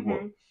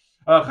 Вот.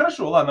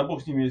 Хорошо, ладно,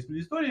 бог с ними, с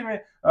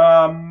предысториями.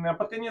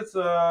 Под конец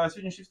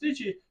сегодняшней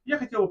встречи я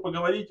хотел бы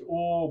поговорить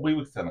о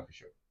боевых сценах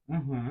еще.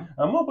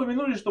 Мы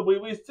упомянули, что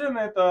боевые сцены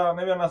это,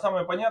 наверное,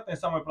 самое понятное,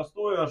 самое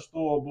простое,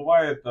 что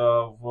бывает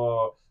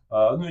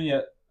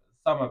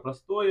самое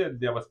простое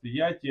для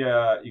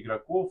восприятия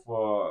игроков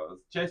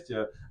часть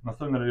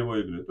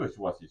настольно-ролевой игры. То есть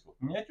у вас есть вот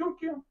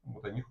миниатюрки,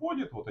 вот они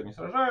ходят, вот они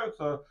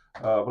сражаются,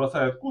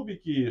 бросают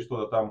кубики,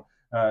 что-то там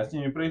с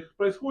ними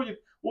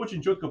происходит.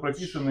 Очень четко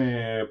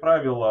прописаны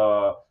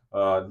правила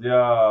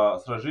для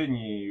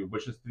сражений в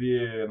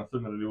большинстве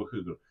настольно-ролевых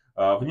игр.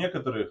 В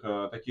некоторых,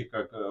 таких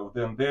как в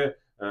ДНД,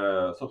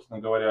 собственно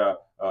говоря,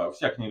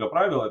 вся книга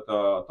правил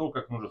это то,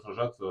 как нужно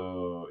сражаться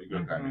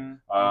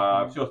игроками.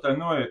 А все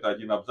остальное это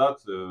один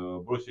абзац,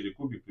 бросили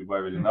кубик,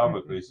 прибавили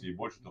навык, если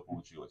больше, то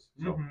получилось.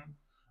 Все.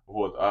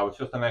 Вот. А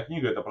все остальная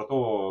книга это про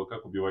то,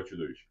 как убивать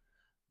чудовищ.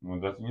 Ну,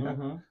 да, не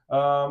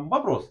так?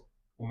 Вопрос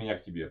у меня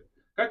к тебе.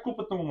 Как к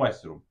опытному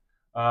мастеру.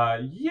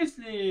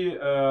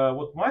 Если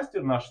вот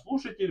мастер, наш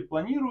слушатель,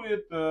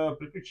 планирует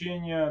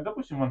приключения,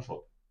 допустим,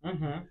 ваншот,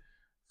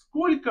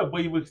 сколько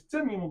боевых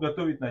сцен ему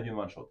готовить на один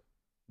ваншот?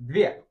 2.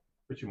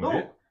 Почему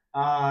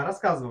 2?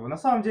 Рассказываю. На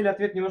самом деле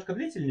ответ немножко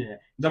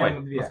длительнее, Давай,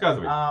 чем 2.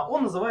 рассказывай.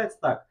 Он называется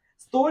так.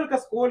 Столько,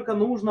 сколько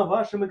нужно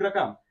вашим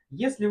игрокам.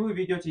 Если вы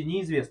ведете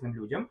неизвестным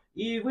людям,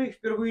 и вы их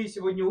впервые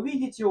сегодня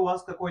увидите, у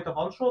вас какой-то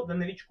ваншот для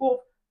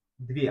новичков,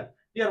 2.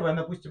 Первая,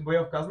 допустим,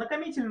 боевка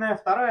ознакомительная,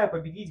 вторая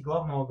победить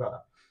главного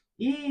гада.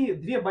 И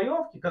 2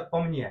 боевки, как по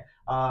мне,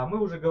 мы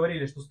уже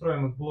говорили, что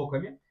строим их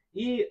блоками.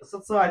 И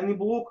социальный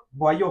блок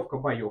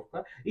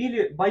боевка-боевка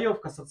или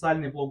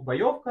боевка-социальный блок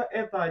боевка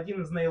это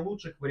один из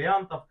наилучших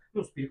вариантов,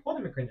 ну с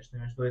переходами, конечно,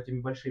 между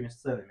этими большими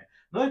сценами,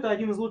 но это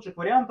один из лучших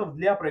вариантов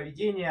для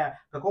проведения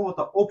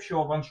какого-то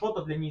общего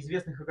ваншота для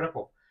неизвестных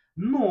игроков.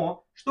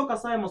 Но что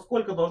касаемо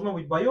сколько должно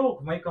быть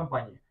боевок в моей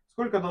компании,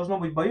 сколько должно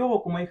быть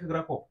боевок у моих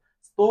игроков,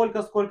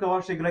 столько, сколько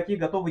ваши игроки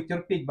готовы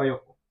терпеть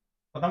боевку.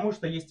 Потому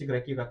что есть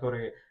игроки,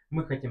 которые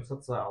мы хотим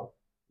социал.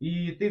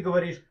 И ты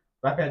говоришь,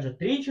 опять же,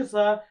 3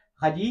 часа,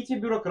 ходите,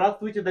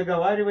 бюрократствуйте,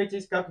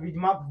 договаривайтесь, как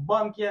ведьмак в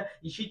банке,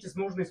 ищите с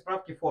нужной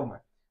справки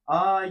формы.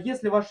 А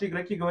если ваши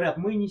игроки говорят,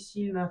 мы не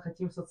сильно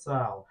хотим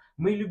социал,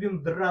 мы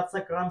любим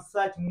драться,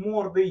 кромсать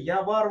морды,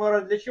 я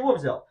варвара для чего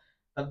взял?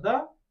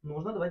 Тогда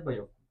нужно давать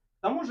боевку.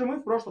 К тому же мы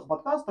в прошлых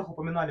подкастах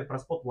упоминали про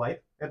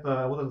Spotlight,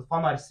 это вот этот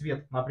фонарь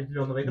свет на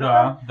определенного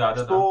игрока,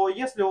 что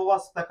если у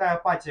вас такая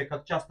апатия,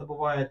 как часто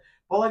бывает,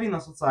 половина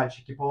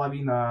социальщики,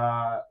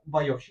 половина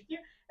боевщики,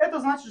 это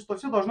значит, что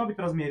все должно быть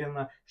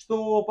размеренно.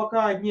 Что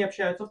пока одни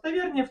общаются в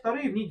таверне,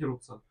 вторые в ней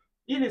дерутся.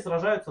 Или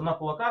сражаются на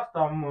кулаках,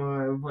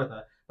 там,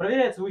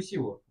 проверяют свою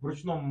силу в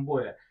ручном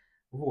бое.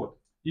 Вот.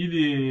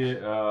 Или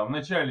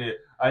вначале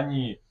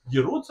они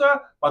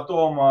дерутся,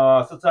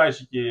 потом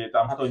социальщики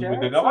там что-нибудь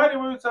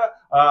договариваются,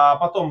 а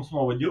потом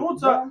снова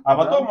дерутся, а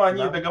потом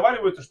они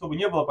договариваются, чтобы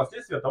не было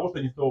последствий от того, что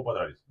они снова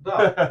подрались.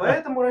 Да,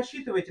 поэтому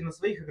рассчитывайте на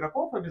своих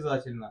игроков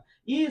обязательно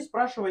и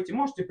спрашивайте,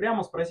 можете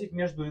прямо спросить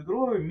между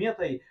игрой,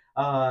 метой,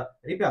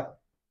 ребята,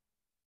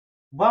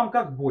 вам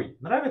как бой?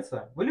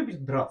 Нравится? Вы любите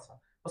драться?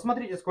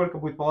 Посмотрите, сколько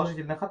будет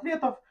положительных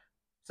ответов,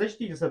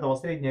 сочтите с этого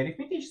среднее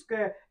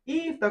арифметическое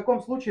и в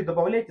таком случае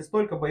добавляйте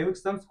столько боевых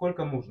сцен,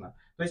 сколько нужно.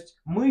 То есть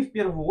мы в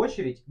первую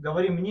очередь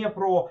говорим не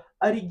про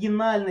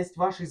оригинальность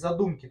вашей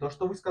задумки. То,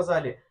 что вы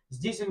сказали,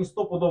 здесь они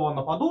стопудово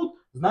нападут,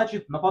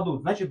 значит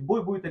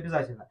бой будет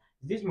обязательно.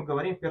 Здесь мы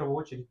говорим в первую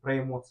очередь про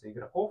эмоции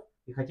игроков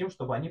и хотим,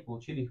 чтобы они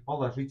получили их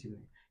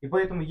положительные. И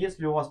поэтому,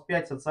 если у вас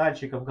 5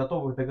 социальщиков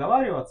готовых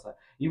договариваться,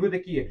 и вы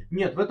такие,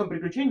 нет, в этом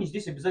приключении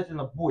здесь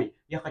обязательно бой,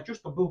 я хочу,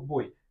 чтобы был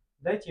бой,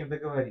 дайте им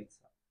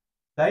договориться.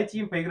 Дайте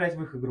им поиграть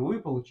в их игру и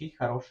получить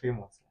хорошие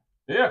эмоции.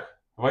 Эх,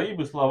 твои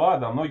бы слова,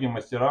 да многим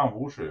мастерам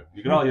в уши.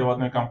 Играл я в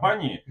одной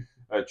компании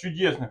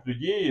чудесных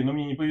людей, но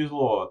мне не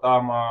повезло.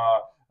 Там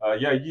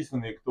я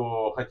единственный,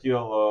 кто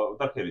хотел, в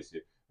Dark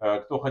Heresy,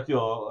 кто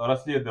хотел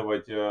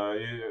расследовать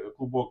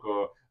клубок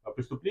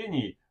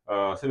преступлений,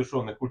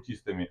 совершенных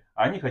культистами,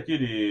 а они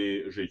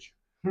хотели жечь.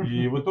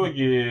 И в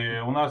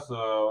итоге у нас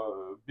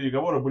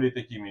переговоры были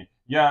такими.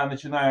 Я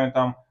начинаю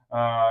там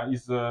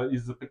из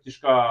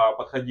подтяжка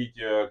подходить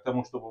к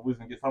тому, чтобы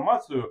вызнать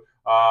информацию,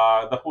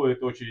 а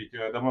доходит очередь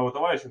до моего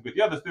товарища, он говорит,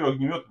 я достаю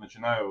огнемет и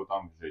начинаю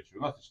там сжечь. И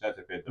у нас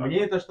начинается опять драка. Мне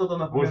это что-то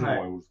напоминает.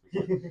 Боже мой, ужас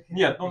какой.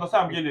 Нет, ну на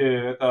самом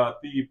деле это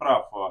ты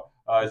прав.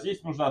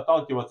 Здесь нужно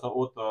отталкиваться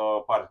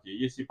от партии.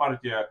 Если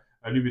партия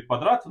любит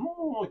подраться,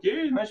 ну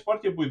окей, значит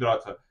партия будет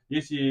драться.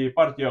 Если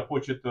партия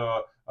хочет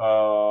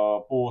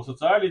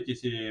посоциалить,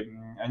 если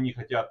они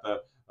хотят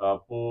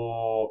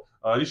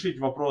решить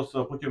вопрос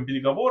путем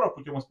переговоров,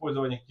 путем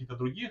использования каких-то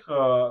других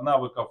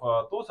навыков,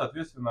 то,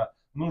 соответственно,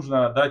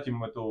 нужно дать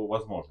им эту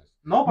возможность.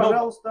 Но,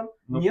 пожалуйста,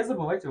 не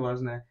забывайте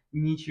важное.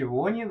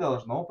 Ничего не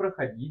должно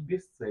проходить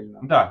бесцельно.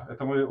 Да,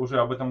 это мы уже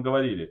об этом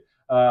говорили.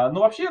 Но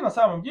вообще, на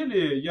самом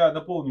деле, я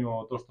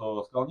дополню то,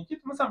 что сказал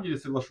Никита, на самом деле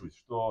соглашусь,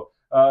 что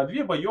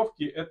две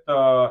боевки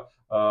это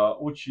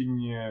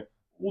очень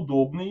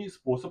удобный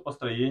способ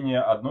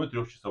построения одной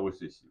трехчасовой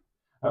сессии.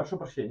 Прошу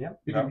прощения,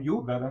 Да,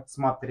 перебью, да.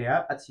 смотря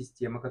от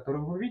системы,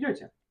 которую вы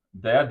ведете.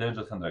 Да,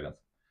 Dungeons and Dragons.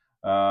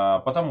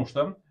 Потому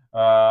что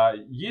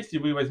если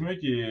вы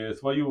возьмете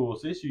свою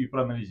сессию и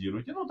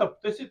проанализируете, ну,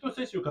 ту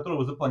сессию, которую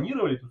вы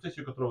запланировали, ту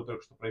сессию, которую вы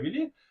только что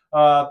провели,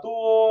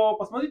 то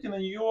посмотрите на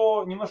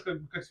нее немножко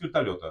как с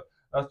вертолета,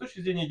 с точки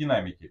зрения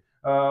динамики.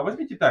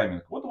 Возьмите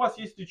тайминг. Вот у вас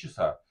есть 3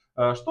 часа.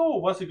 Что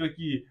у вас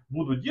игроки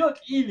будут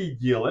делать или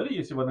делали,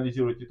 если вы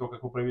анализируете то,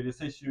 как вы провели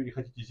сессию и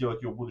хотите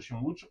сделать ее в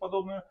будущем лучше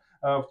подобную,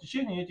 в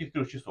течение этих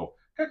 3 часов.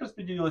 Как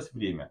распределилось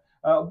время?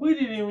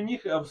 Были ли у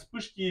них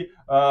вспышки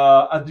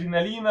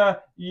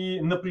адреналина и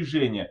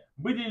напряжения?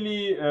 Были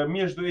ли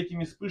между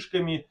этими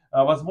вспышками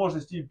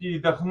возможности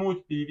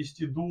передохнуть,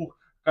 перевести дух,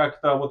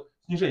 как-то вот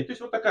снижение? То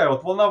есть вот такая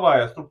вот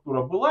волновая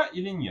структура была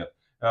или нет?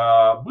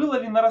 Было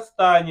ли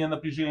нарастание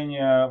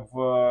напряжения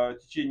в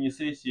течение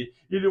сессии?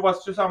 Или у вас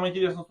все самое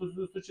интересное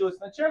случилось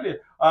в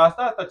начале, а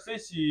остаток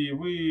сессии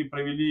вы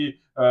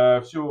провели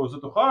все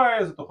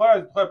затухая,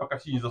 пока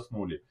все не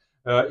заснули?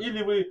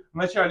 Или вы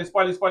вначале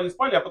спали,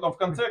 а потом в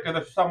конце,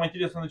 когда все самое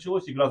интересное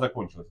началось, игра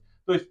закончилась.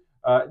 То есть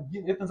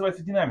это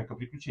называется динамика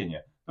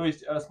приключения. То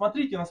есть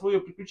смотрите на свое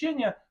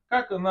приключение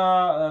как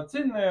на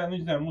цельное, ну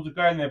не знаю,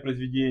 музыкальное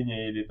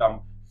произведение или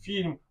там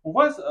фильм. У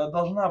вас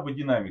должна быть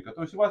динамика.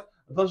 То есть у вас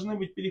должны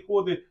быть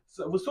переходы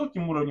с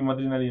высоким уровнем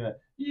адреналина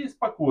и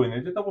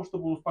спокойные. Для того,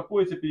 чтобы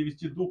успокоиться,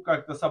 перевести дух,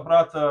 как-то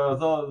собраться,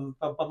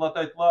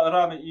 подлатать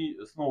раны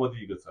и снова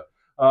двигаться.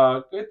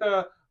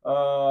 Это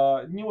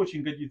не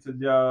очень годится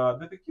для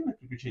детективных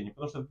приключений,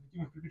 потому что в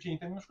детективных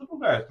приключениях там немножко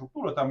другая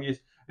структура. Там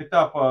есть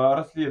этап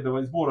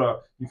расследования,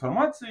 сбора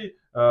информации,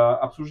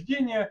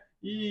 обсуждения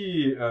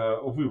и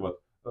вывод.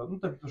 Ну,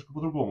 так немножко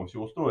по-другому все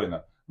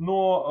устроено.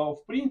 Но,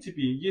 в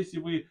принципе, если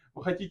вы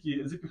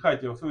хотите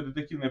запихать в свое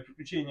детективное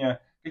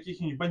приключение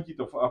каких-нибудь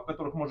бандитов, в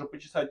которых можно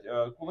почесать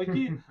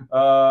кулаки,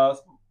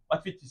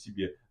 ответьте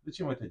себе,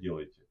 зачем вы это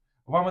делаете?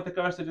 Вам это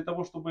кажется для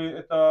того, чтобы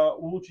это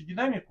улучшить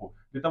динамику,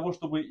 для того,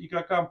 чтобы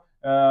игроков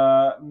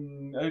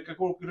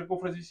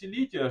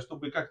развеселить,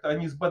 чтобы как-то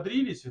они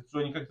взбодрились, что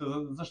они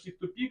как-то зашли в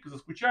тупик,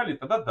 заскучали,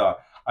 тогда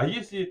да. А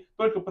если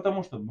только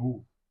потому, что,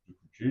 ну, в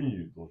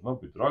приключении должна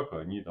быть драка,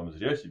 они там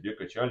зря себе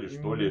качали,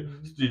 что ли,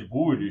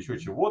 стрельбу или еще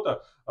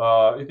чего-то,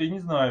 это я не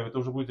знаю, это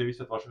уже будет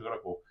зависеть от ваших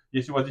игроков.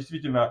 Если у вас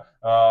действительно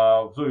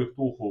в Зои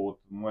Ктулху, вот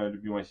моя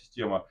любимая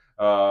система,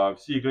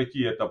 все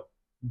игроки это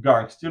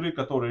гангстеры,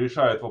 которые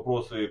решают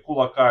вопросы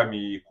кулаками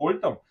и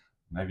кольтом,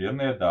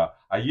 наверное, да.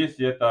 А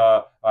если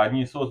это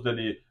они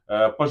создали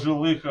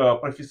пожилых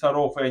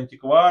профессоров и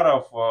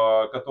антикваров,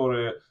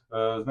 которые,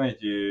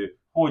 знаете,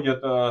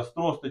 ходят с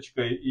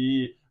тросточкой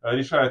и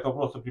решают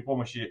вопросы при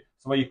помощи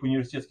своих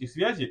университетских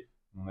связей,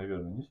 ну,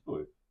 наверное, не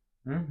стоит.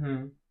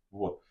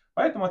 Вот.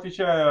 Поэтому,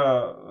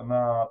 отвечая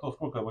на то,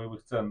 сколько боевых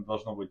сцен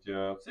должно быть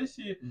в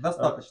сессии,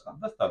 достаточно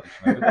для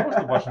того,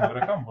 чтобы вашим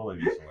игрокам было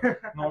весело.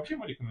 Но вообще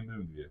мы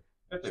рекомендуем 2.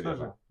 Это что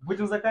верно. же,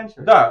 будем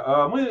заканчивать?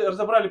 Да, мы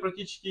разобрали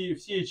практически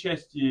все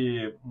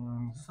части,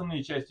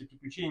 основные части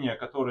приключения,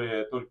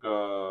 которые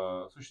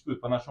только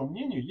существуют по нашему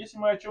мнению. Если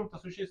мы о чем-то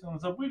существенно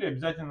забыли,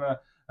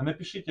 обязательно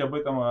напишите об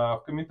этом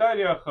в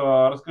комментариях,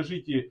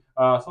 расскажите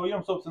о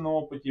своем собственном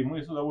опыте.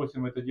 Мы с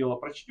удовольствием это дело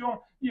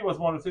прочтем и,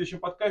 возможно, в следующем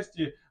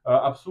подкасте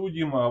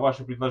обсудим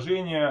ваши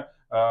предложения.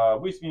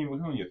 Высмеем,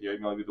 ну нет, я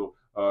имел в виду,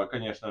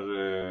 конечно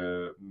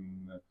же,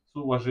 с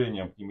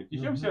уважением к ним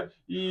отнесемся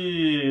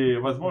и,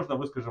 возможно,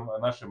 выскажем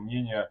наше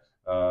мнение,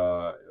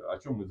 о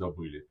чем мы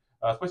забыли.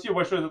 Спасибо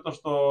большое за то,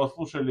 что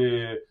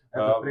слушали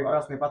этот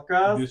прекрасный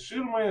подкаст Без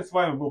Ширмы. С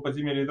вами был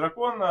Подземелье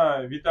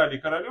Дракона, Виталий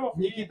Королев.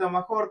 Никита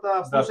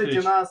Махорта.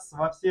 Слушайте нас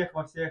во всех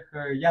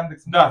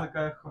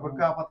Яндекс.Музыках,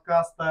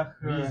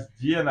 ВК-подкастах,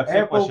 везде, на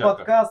всех Apple площадках.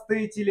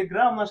 подкасты,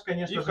 Телеграм наш,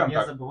 конечно же, не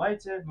ВКонтакте.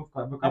 забывайте. Ну,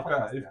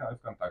 ВКонтакте.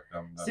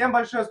 Всем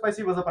большое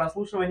спасибо за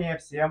прослушивание.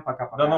 Всем пока-пока.